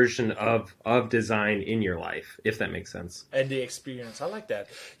the immersion of design in your life, if that makes sense. And the experience. I like that.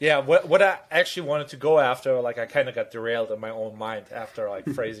 Yeah, what I actually wanted to go after, like I kind of got derailed in my own mind after like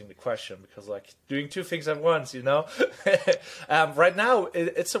phrasing the question, because like doing two things at once, Right now,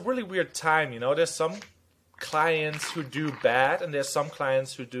 it's a really weird time, There's some clients who do bad and there's some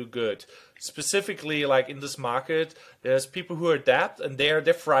clients who do good. Specifically, like in this market, there's people who adapt and they're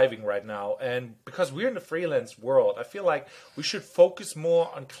thriving right now. And because we're in the freelance world, I feel like we should focus more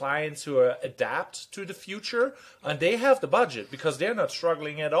on clients who adapt to the future and they have the budget because they're not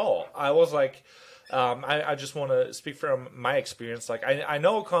struggling at all. I was like, I just want to speak from my experience. Like I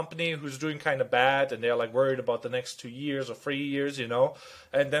know a company who's doing kind of bad and they're like worried about the next 2 years or 3 years,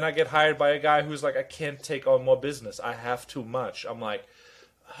 and then I get hired by a guy who's like, I can't take on more business. I have too much. I'm like,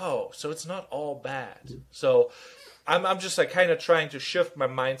 oh, so it's not all bad. So I'm just like kind of trying to shift my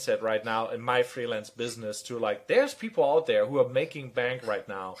mindset right now in my freelance business to like, there's people out there who are making bank right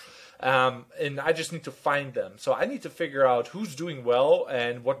now. And I just need to find them. So I need to figure out who's doing well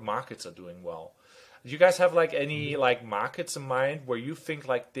and what markets are doing well. Do you guys have like any like markets in mind where you think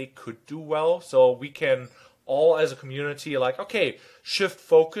like they could do well so we can all as a community like, okay, shift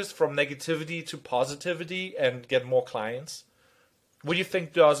focus from negativity to positivity and get more clients? What do you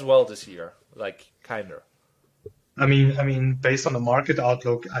think does well this year? Like, kinda. I mean, based on the market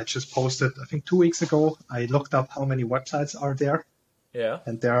outlook, I just posted, I think 2 weeks ago, I looked up how many websites are there. Yeah.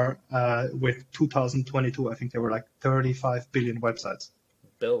 And there, with 2022, I think there were like 35 billion websites.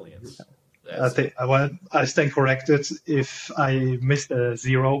 Billions. I stand corrected if I missed a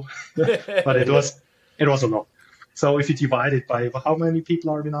zero, but it was a lot. So if you divide it by how many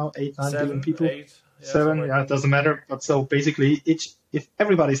people are we now? 8-9 billion people? 8. Yeah, 7, it doesn't matter. But so basically, if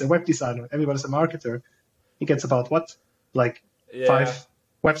everybody's a web designer, everybody's a marketer, he gets about what? Like 5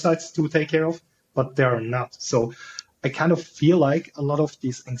 websites to take care of. but they are not. So I kind of feel like a lot of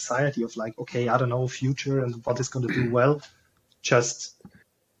this anxiety of like, okay, I don't know future and what is going to do well, just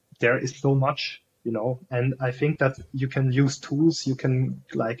there is so much, and I think that you can use tools, you can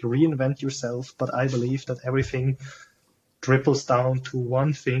like reinvent yourself, but I believe that everything trickles down to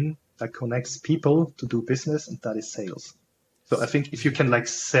one thing that connects people to do business, and that is sales. So I think if you can like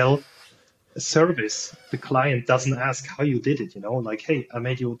sell a service, the client doesn't ask how you did it, like, hey, I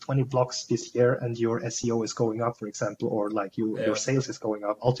made you 20 blocks this year and your SEO is going up, for example, or like your sales is going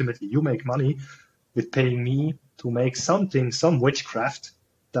up. Ultimately, you make money with paying me to make some witchcraft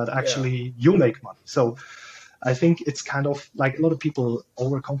that actually you make money. So I think it's kind of like a lot of people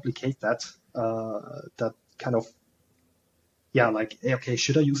overcomplicate that, that kind of, like, okay,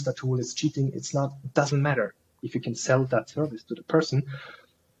 should I use that tool? It's cheating. It's not, it doesn't matter. If you can sell that service to the person,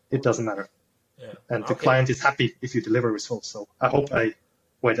 it doesn't matter. Yeah. And the client is happy if you deliver results. So I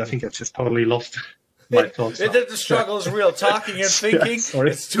think I've just totally lost my thoughts. The struggle is real. Talking and thinking,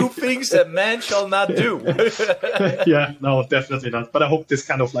 it's two things that man shall not do. Yeah, no, definitely not. But I hope this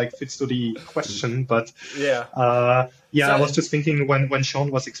kind of like fits to the question. But I was just thinking when Sean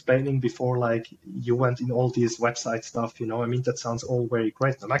was explaining before, like you went in all these website stuff, that sounds all very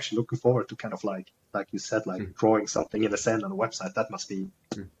great. I'm actually looking forward to kind of like you said, like drawing something in the sand on a website. That must be,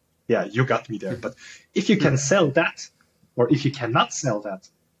 you got me there. But if you can sell that, or if you cannot sell that,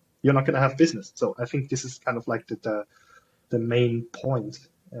 you're not going to have business. So I think this is kind of like the main point.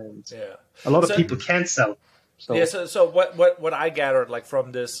 And a lot of people can't sell. So what I gathered like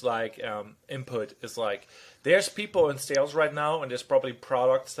from this like input is like there's people in sales right now, and there's probably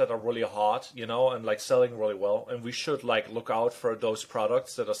products that are really hot, and like selling really well, and we should like look out for those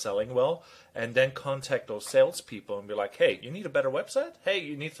products that are selling well, and then contact those salespeople and be like, hey, you need a better website? Hey,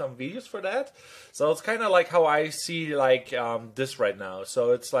 you need some videos for that? So it's kind of like how I see like this right now.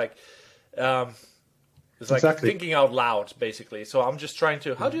 So it's like like thinking out loud, basically. So I'm just trying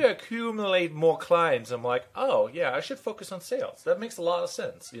to, how do you accumulate more clients? I'm like, oh, yeah, I should focus on sales. That makes a lot of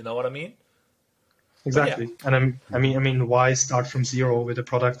sense. You know what I mean? Exactly. And I mean, why start from zero with a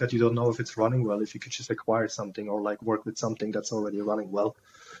product that you don't know if it's running well, if you could just acquire something or like work with something that's already running well?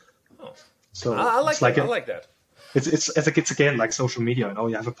 Oh. So I like that. It's again like social media.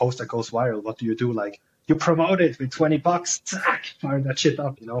 You have a post that goes viral. What do? Like you promote it with $20, fire that shit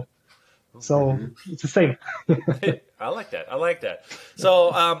up, So it's the same. I like that.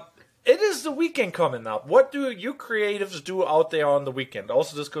 So it is the weekend coming up. What do you creatives do out there on the weekend?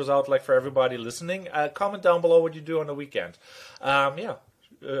 Also, this goes out like for everybody listening. Comment down below what you do on the weekend.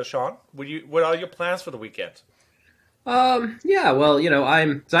 Sean, what are your plans for the weekend? Well,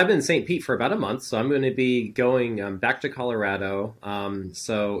 I've been in St. Pete for about a month, so I'm going to be going back to Colorado.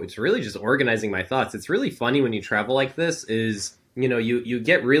 So it's really just organizing my thoughts. It's really funny when you travel like this is, you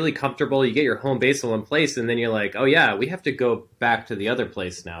get really comfortable, you get your home base in one place, and then you're like, oh yeah, we have to go back to the other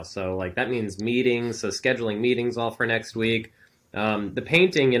place now. So like that means meetings, so scheduling meetings all for next week. The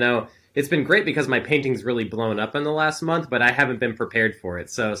painting, it's been great because my painting's really blown up in the last month, but I haven't been prepared for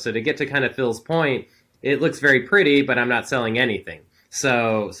it. So to get to kind of Phil's point, it looks very pretty, but I'm not selling anything.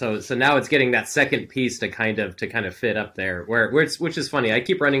 So now it's getting that second piece to kind of fit up there, which is funny. I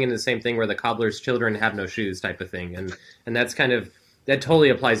keep running into the same thing where the cobbler's children have no shoes type of thing, and that's that totally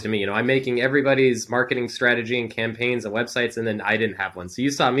applies to me. I'm making everybody's marketing strategy and campaigns and websites, and then I didn't have one. So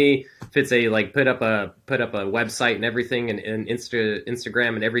you saw me, Fitz, like put up a website and everything, and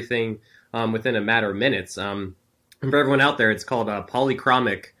Instagram and everything within a matter of minutes. And for everyone out there, it's called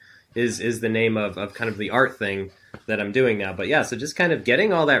polychromic. Is the name of kind of the art thing that I'm doing now. But yeah, so just kind of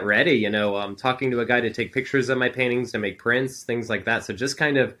getting all that ready, talking to a guy to take pictures of my paintings, to make prints, things like that. So just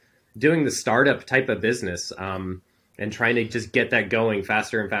kind of doing the startup type of business and trying to just get that going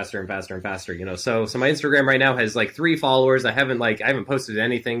faster and faster and faster and faster, So my Instagram right now has like 3 followers. I haven't posted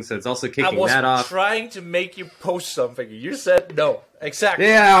anything, so it's also kicking that off. I was trying to make you post something. You said no. Exactly.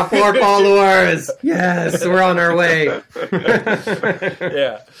 Yeah, 4 followers. Yes, we're on our way.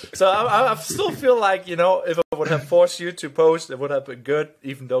 Yeah. So I still feel like, if I would have forced you to post, it would have been good,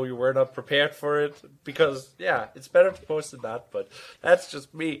 even though you were not prepared for it. Because, it's better to post than not, but that's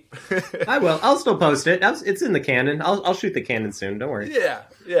just me. I will. I'll still post it. It's in the cannon. I'll shoot the cannon soon. Don't worry. Yeah.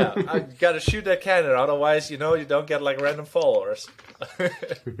 I got to shoot that cannon. Otherwise, you don't get like random followers.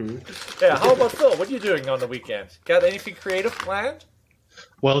 Yeah. How about Phil? What are you doing on the weekend? Got anything creative planned?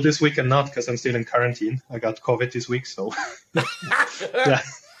 Well, this weekend not, because I'm still in quarantine. I got COVID this week, so yeah.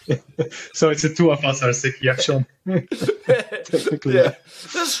 So it's the 2 of us are sick, Sean. Technically,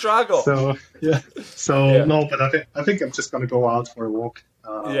 the struggle. So no, but I think I'm just gonna go out for a walk.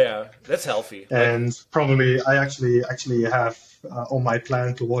 Yeah, that's healthy. And probably I actually have on my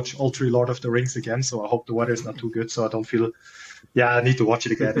plan to watch all three Lord of the Rings again. So I hope the weather is not too good, so I don't feel. Yeah, I need to watch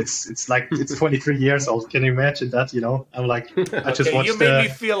it again. It's like it's 23 years old. Can you imagine that? You know, I'm like, I just watched. You made me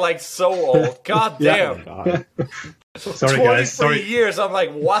feel like so old. God damn. God. Sorry, guys. 23 years. I'm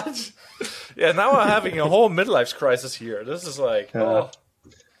like, what? Yeah, now I'm having a whole midlife crisis here. This is like,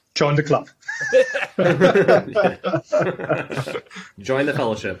 Join the club. Join the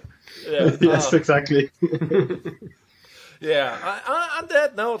fellowship. Yeah. Yes, exactly. Yeah. On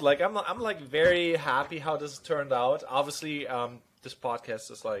that note, like I'm like very happy how this turned out. Obviously, this podcast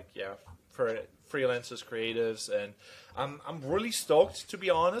is like for freelancers, creatives, and I'm really stoked, to be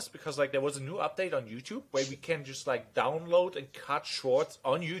honest, because like there was a new update on YouTube where we can just like download and cut shorts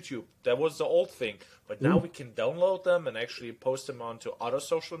on YouTube. That was the old thing, but now we can download them and actually post them onto other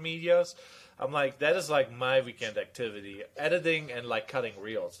social medias. I'm like, that is like my weekend activity, editing and like cutting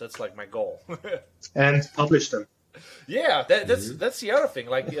reels. That's like my goal. And publish them. Yeah, that's the other thing.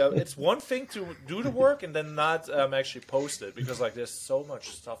 Like, it's one thing to do the work and then not actually post it, because like there's so much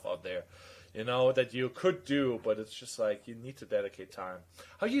stuff out there, you know, that you could do, but it's just like you need to dedicate time.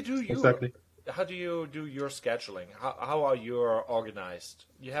 How do you do your scheduling? How are you organized?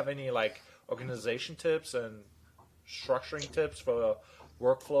 You have any like organization tips and structuring tips for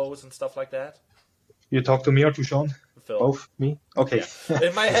workflows and stuff like that? You talk to me or to Sean? Phil. Both? Me? Okay. Yeah.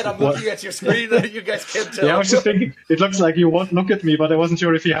 In my head, I'm looking at your screen. You guys can't tell. Yeah, I was just thinking, it looks like you won't look at me, but I wasn't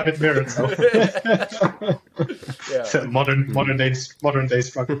sure if you have it mirrored. So. Yeah. modern day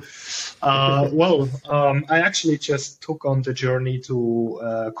struggle. I actually just took on the journey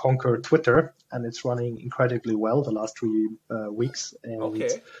to conquer Twitter, and it's running incredibly well the last 3 weeks. And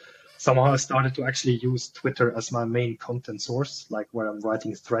somehow I started to actually use Twitter as my main content source, like where I'm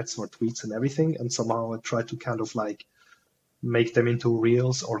writing threads or tweets and everything. And somehow I try to kind of like make them into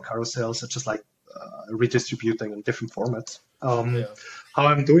reels or carousels, just like redistributing in different formats. How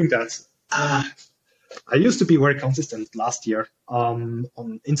I'm doing that? I used to be very consistent last year on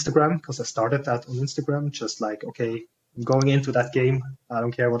Instagram, because I started that on Instagram, just like, okay, I'm going into that game. I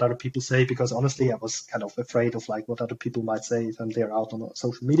don't care what other people say, because honestly, I was kind of afraid of like what other people might say if I'm there out on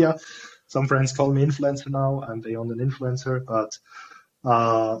social media. Some friends call me influencer now. I'm beyond an influencer, but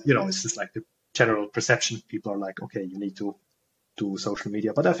it's just like the general perception. People are like, okay, you need to do social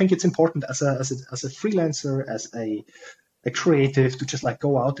media. But I think it's important as a freelancer, as a creative, to just like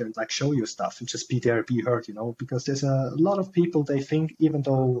go out there and like show your stuff and just be there, be heard, because there's a lot of people, they think, even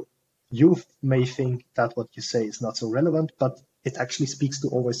though you may think that what you say is not so relevant, but it actually speaks to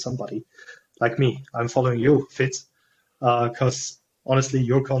always somebody. Like me, I'm following you, Fitz, because honestly,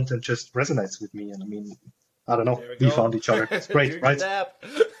 your content just resonates with me. And I mean, I don't know, we found each other. It's great, right?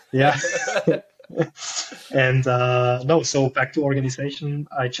 Yeah. And so back to organization,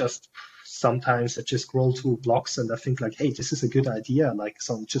 I just scroll through blogs and I think like, hey, this is a good idea. Like,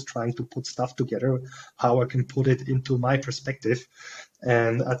 so I'm just trying to put stuff together, how I can put it into my perspective.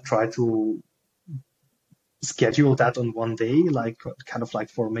 And I try to schedule that on one day, like kind of like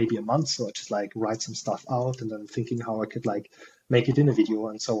for maybe a month. So I just like write some stuff out and then thinking how I could like make it in a video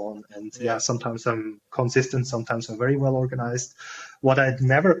and so on. And sometimes I'm consistent, sometimes I'm very well organized. What I'd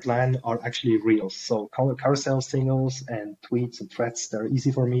never plan are actually reels. So carousel singles and tweets and threads, they're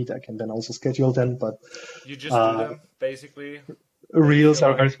easy for me. I can then also schedule them, but you just do them basically. Reels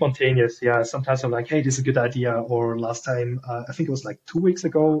are very spontaneous. Yeah, sometimes I'm like, hey, this is a good idea. Or last time, I think it was like 2 weeks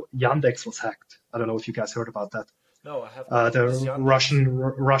ago, Yandex was hacked. I don't know if you guys heard about that. No, I haven't. The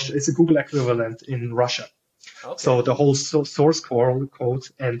Russia, it's a Google equivalent in Russia. Okay. So the whole source code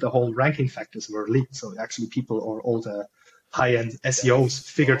and the whole ranking factors were leaked. So actually people or all the high-end SEOs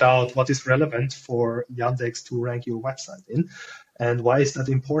figured out what is relevant for Yandex to rank your website in. And why is that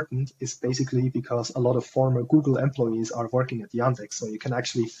important is basically because a lot of former Google employees are working at Yandex. So you can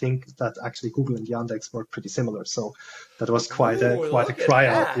actually think that actually Google and Yandex work pretty similar. So that was quite a cry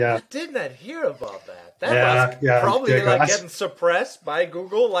out. Yeah. I did not hear about that. That was probably like getting suppressed by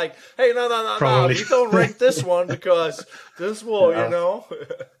Google. Like, hey, no, we don't rank this one because this will,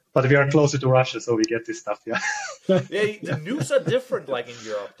 But we are closer to Russia, so we get this stuff, the news are different, like in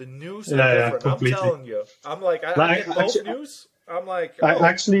Europe. The news are different. I'm telling you. I'm like, I get both news. I'm like,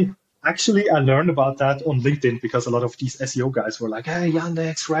 Actually, I learned about that on LinkedIn because a lot of these SEO guys were like, hey,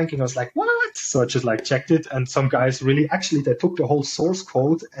 Yandex ranking. I was like, what? So I just like checked it. And some guys they took the whole source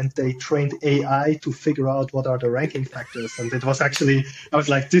code and they trained AI to figure out what are the ranking factors. And it was actually, I was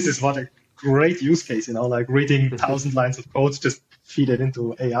like, this is what a great use case, like reading 1,000 lines of code, just feed it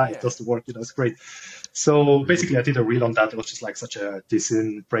into AI. It does the work, it's great. So basically I did a reel on that. It was just like such a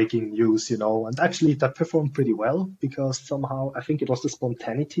breaking news, and actually that performed pretty well because somehow I think it was the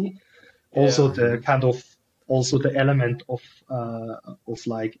spontaneity. Also the kind of also the element of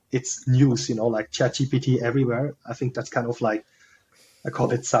like it's news, like ChatGPT everywhere. I think that's kind of like, I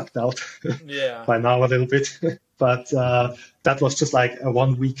call it sucked out Yeah. by now a little bit. But that was just like a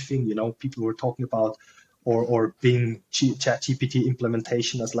 1 week thing, people were talking about, or being ChatGPT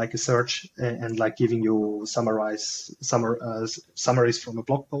implementation as like a search and like giving you summaries from a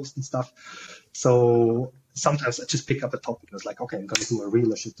blog post and stuff. So sometimes I just pick up a topic and it's like, okay, I'm going to do a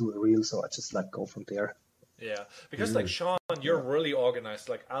reel. I should do a reel. So I just like go from there. Yeah, because like Sean, you're really organized.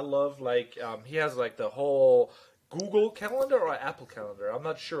 Like I love like he has like the whole Google Calendar or Apple Calendar. I'm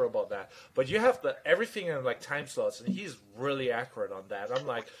not sure about that, but you have everything in like time slots, and he's really accurate on that. I'm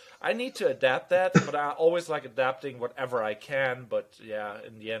like, I need to adapt that, but I always like adapting whatever I can. But yeah,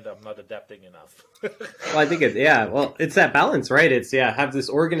 in the end, I'm not adapting enough. Well, I think it's that balance, right? It's have this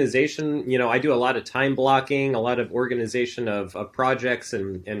organization. I do a lot of time blocking, a lot of organization of projects,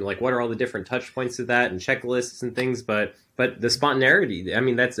 and like what are all the different touch points of that, and checklists and things. But the spontaneity, I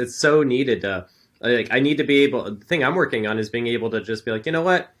mean, it's so needed. Like I need to be able. The thing I'm working on is being able to just be like, you know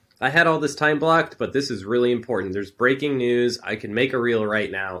what? I had all this time blocked, but this is really important. There's breaking news. I can make a reel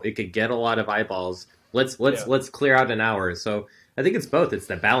right now. It could get a lot of eyeballs. Let's clear out an hour. So I think it's both. It's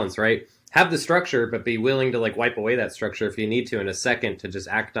the balance, right? Have the structure, but be willing to like wipe away that structure if you need to in a second to just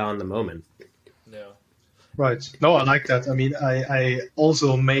act on the moment. Yeah. Right. No, I like that. I mean, I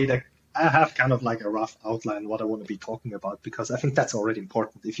also I have kind of like a rough outline what I want to be talking about, because I think that's already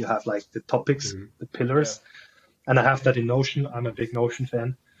important. If you have like the topics, the pillars, and I have that in Notion. I'm a big Notion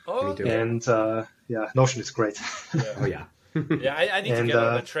fan. Oh, and Notion is great. Yeah. Oh yeah. Yeah, I need to get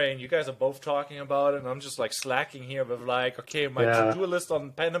on the train. You guys are both talking about it, and I'm just like slacking here with like, okay, my to-do list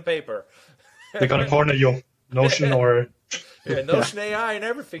on pen and paper. They're gonna corner you, Notion or Notion AI and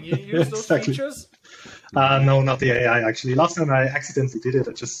everything. You use those features? No, not the AI actually. Last time I accidentally did it.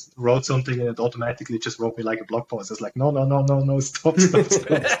 I just wrote something and it automatically just wrote me like a blog post. It's like, no, stop.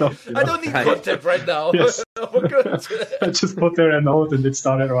 I don't need content right now. Yes. We're good. I just put there a note and it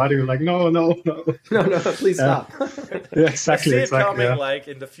started writing. Like, no, please stop. Yeah, exactly. I see it coming like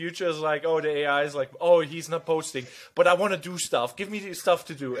in the future is like, oh, the AI is like, oh, he's not posting, but I want to do stuff. Give me stuff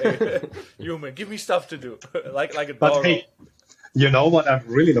to do. Human, give me stuff to do. like a dog. But hey, you know what I'm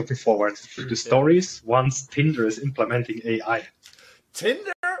really looking forward to? The stories once Tinder is implementing AI.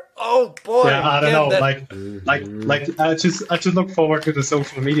 Tinder? Oh boy! Yeah, I don't know. Like I just look forward to the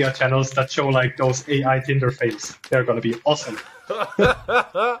social media channels that show like those AI Tinder fails. They're gonna be awesome.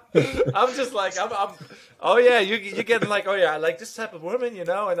 I'm just like I'm. Oh yeah, you're getting like, oh yeah, I like this type of woman, and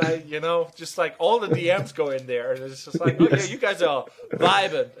I, just like all the DMs go in there, and it's just like, oh yeah, you guys are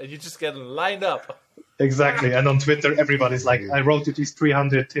vibing, and you're just getting lined up. Exactly, and on Twitter, everybody's like, I wrote you these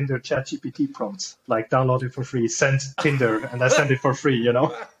 300 Tinder ChatGPT prompts, like download it for free, send Tinder, and I send it for free,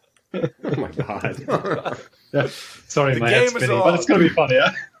 Oh my god. Yeah. Sorry, my head's spinning, but it's gonna be fun,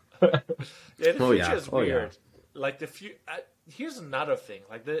 yeah. Yeah, the future is weird. Like here's another thing.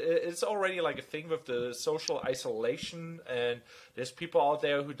 Like it's already like a thing with the social isolation, and there's people out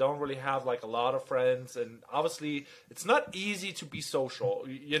there who don't really have like a lot of friends, and obviously it's not easy to be social.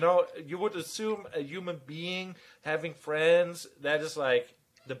 You would assume a human being having friends, that is like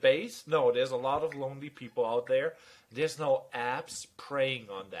the base. No, there's a lot of lonely people out there. There's no apps preying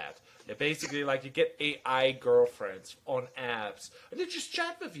on that. They're basically like you get AI girlfriends on apps, and they just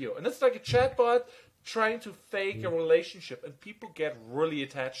chat with you, and it's like a chatbot trying to fake a relationship, and people get really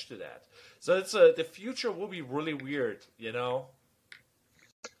attached to that. So it's the future will be really weird,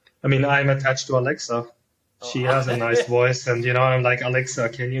 I mean, I'm attached to Alexa. She has a nice voice, and I'm like, Alexa,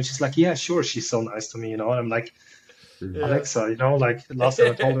 can you? She's like, yeah, sure. She's so nice to me, I'm like, Alexa, like last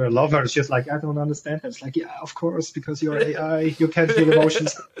time I told her I love her, she's like, I don't understand her. It's like, yeah, of course, because you're AI, you can't feel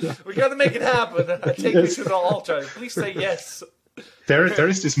emotions. We got to make it happen. I take you to the altar. Please say yes. There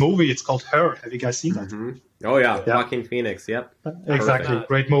is this movie. It's called Her. Have you guys seen that? Mm-hmm. Oh yeah, Joaquin Phoenix. Yep. Exactly.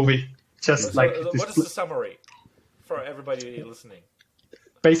 Great movie. Just like what is the summary for everybody listening?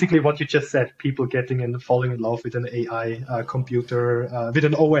 Basically, what you just said: people getting and falling in love with an AI computer, with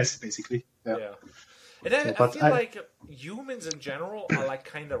an OS, basically. Yeah. And then I feel like humans in general are like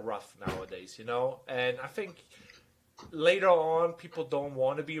kind of rough nowadays, And I think later on, people don't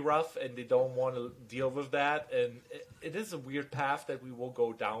want to be rough and they don't want to deal with that. And it is a weird path that we will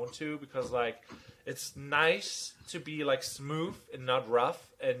go down to, because like it's nice to be like smooth and not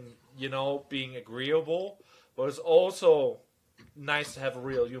rough and, being agreeable. But it's also nice to have a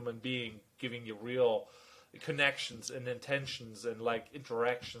real human being giving you real connections and intentions and like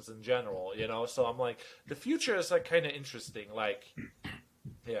interactions in general, So I'm like, the future is like kind of interesting. Like,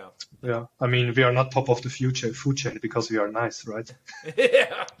 yeah. Yeah. I mean, we are not top of the food chain because we are nice, right?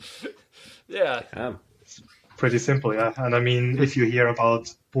 Yeah. Yeah. Pretty simple, yeah. And I mean, if you hear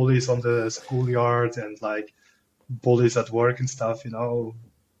about bullies on the schoolyard and like bullies at work and stuff,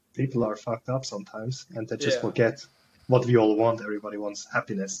 people are fucked up sometimes and they just forget what we all want. Everybody wants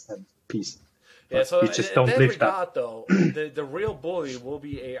happiness and peace. Yeah, so we just don't in that live regard, that. though, the real bully will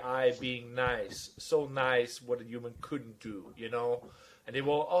be AI being nice, so nice what a human couldn't do, And they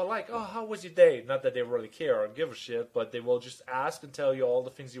will, how was your day? Not that they really care or give a shit, but they will just ask and tell you all the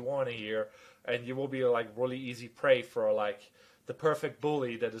things you want to hear, and you will be like really easy prey for like the perfect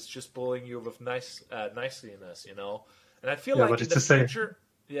bully that is just bullying you with niceliness, And I feel like in the future,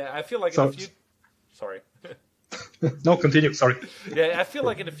 I feel like in the future. Sorry. No, continue. Sorry. Yeah, I feel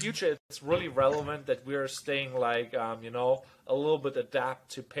like in the future it's really relevant that we're staying like, a little bit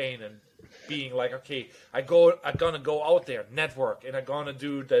adapt to pain and being like, okay, I'm gonna go out there, network, and I'm gonna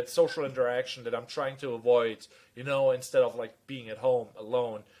do that social interaction that I'm trying to avoid, instead of like being at home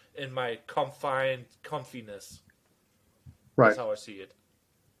alone in my confined comfiness. Right. That's how I see it.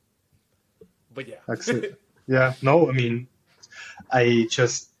 But yeah. Excellent. Yeah. No, I mean, I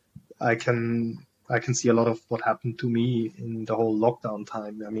can see a lot of what happened to me in the whole lockdown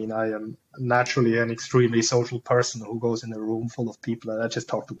time. I mean, I am naturally an extremely social person who goes in a room full of people and I just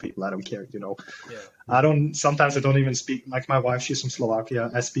talk to people. I don't care, Yeah. Sometimes I don't even speak, like my wife, she's from Slovakia.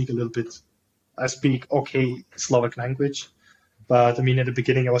 I speak okay Slovak language. But I mean, in the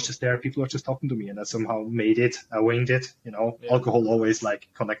beginning, I was just there. People were just talking to me and I somehow made it. I winged it, Yeah. Alcohol always like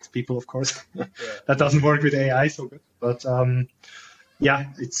connects people, of course. Yeah. That doesn't work with AI so good. But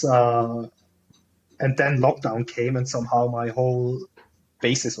it's... And then lockdown came and somehow my whole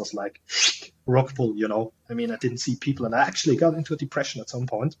basis was like rock pull, I mean, I didn't see people and I actually got into a depression at some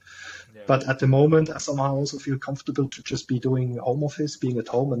point. Yeah. But at the moment, I somehow also feel comfortable to just be doing home office, being at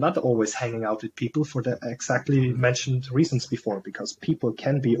home and not always hanging out with people for the exactly mentioned reasons before, because people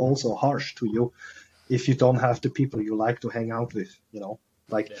can be also harsh to you if you don't have the people you like to hang out with,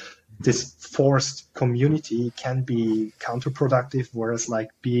 This forced community can be counterproductive, whereas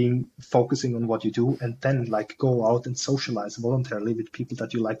focusing on what you do and then go out and socialize voluntarily with people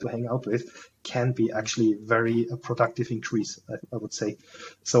that you like to hang out with can be actually very productive increase, I would say.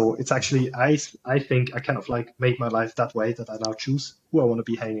 So it's actually, I think I kind of made my life that way that I now choose who I want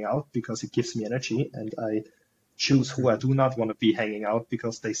to be hanging out because it gives me energy, and I choose who I do not want to be hanging out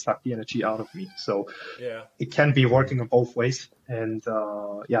because they suck the energy out of me. So it can be working on both ways. And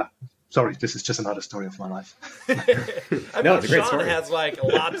sorry, this is just another story of my life. I mean, it's a great story. Sean has a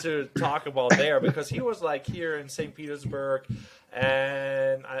lot to talk about there because he was here in St. Petersburg,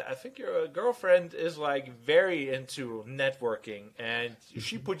 and I think your girlfriend is very into networking, and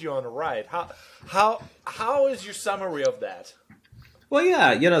she put you on a ride. How is your summary of that? Well,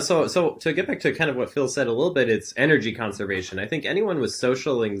 yeah, so to get back to kind of what Phil said a little bit, it's energy conservation. I think anyone with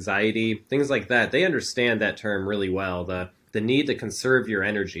social anxiety, things like that, they understand that term really well, the need to conserve your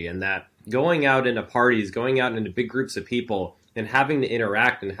energy, and that going out into parties, going out into big groups of people and having to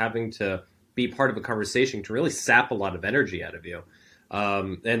interact and having to be part of a conversation can really sap a lot of energy out of you.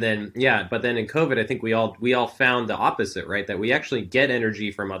 But then in COVID, I think we all found the opposite, right? That we actually get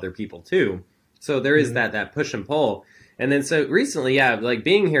energy from other people too. So there is that push and pull. And then so recently,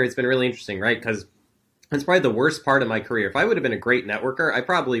 being here, it's been really interesting, right? Because it's probably the worst part of my career. If I would have been a great networker, I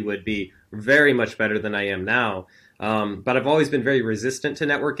probably would be very much better than I am now. But I've always been very resistant to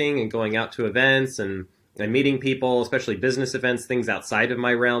networking and going out to events and meeting people, especially business events, things outside of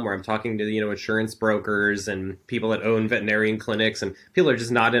my realm where I'm talking to, insurance brokers and people that own veterinarian clinics, and people are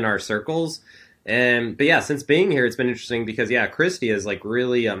just not in our circles. But since being here, it's been interesting because, Christy has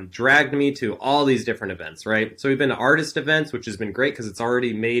really dragged me to all these different events, right? So we've been to artist events, which has been great because it's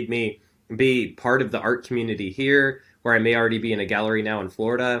already made me be part of the art community here, where I may already be in a gallery now in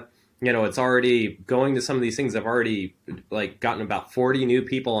Florida. It's already going to some of these things. I've already gotten about 40 new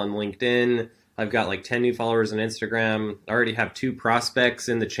people on LinkedIn. I've got 10 new followers on Instagram. I already have 2 prospects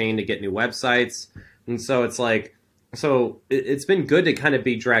in the chain to get new websites. And so it's it's been good to kind of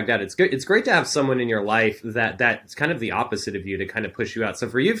be dragged out. It's good. It's great to have someone in your life that's kind of the opposite of you to kind of push you out. So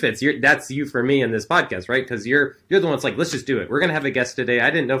for you, Fitz, that's you for me in this podcast, right? Because you're the one that's let's just do it. We're going to have a guest today. I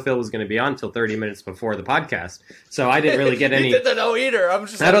didn't know Phil was going to be on until 30 minutes before the podcast. So I didn't really get any. He didn't know either.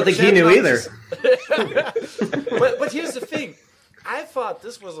 I don't think he knew either. But here's the thing. I thought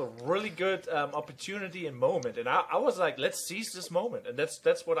this was a really good opportunity and moment. And I was let's seize this moment. And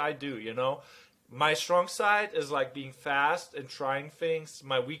that's what I do, My strong side is being fast and trying things.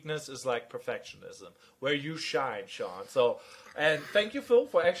 My weakness is perfectionism, where you shine, Sean. So, and thank you, Phil,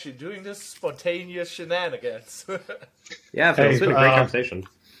 for actually doing this spontaneous shenanigans. Yeah, Phil, it's been a great conversation.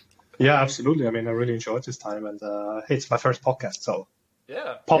 Yeah, absolutely. I mean, I really enjoyed this time, and it's my first podcast, so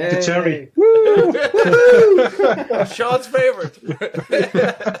Yeah. Pop the cherry. Sean's favorite.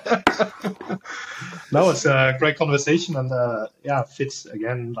 That was a great conversation, and Fitz,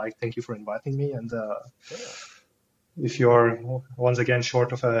 again, like, thank you for inviting me. And if you're once again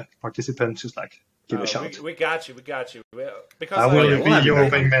short of a participant, just like give a shout. We got you. Because I will be your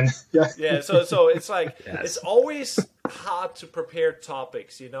wingman. Yeah. So it's like it's always hard to prepare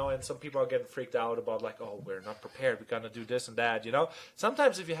topics, and some people are getting freaked out about like, oh, we're not prepared. We're gonna do this and that,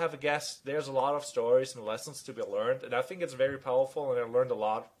 Sometimes if you have a guest, there's a lot of stories and lessons to be learned, and I think it's very powerful. And I learned a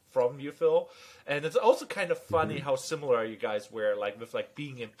lot from you, Phil. And it's also kind of funny how similar you guys were, like with like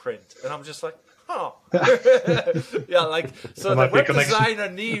being in print. And I'm just like, huh. Yeah, like so the web designer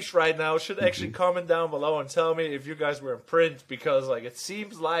niche right now should actually comment down below and tell me if you guys were in print, because like it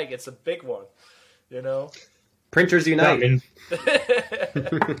seems like it's a big one, Printers unite.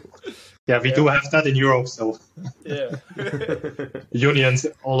 Yeah, we do have that in Europe, so yeah. unions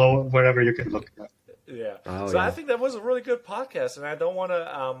all over wherever you can look. Yeah. I think that was a really good podcast, and I don't want to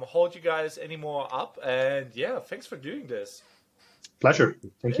hold you guys any more up. And thanks for doing this. Pleasure.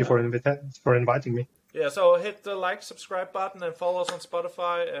 Thank you for inviting me. Yeah, so hit the like, subscribe button, and follow us on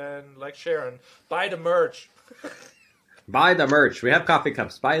Spotify, and like, share, and buy the merch. Buy the merch. We have coffee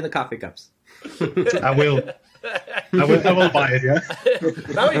cups. Buy the coffee cups. I will. I will buy it, yeah.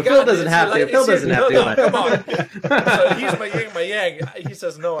 Now Phil doesn't have to. Phil doesn't have to. No, come on. So he's my yang. He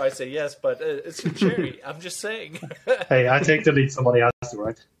says no, I say yes, but it's your cherry. I'm just saying. Hey, I take the lead. Somebody has to,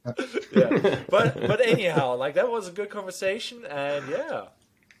 right? Yeah. But anyhow, like that was a good conversation, and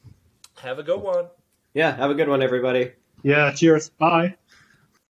have a good one. Yeah, have a good one, everybody. Yeah, cheers. Bye.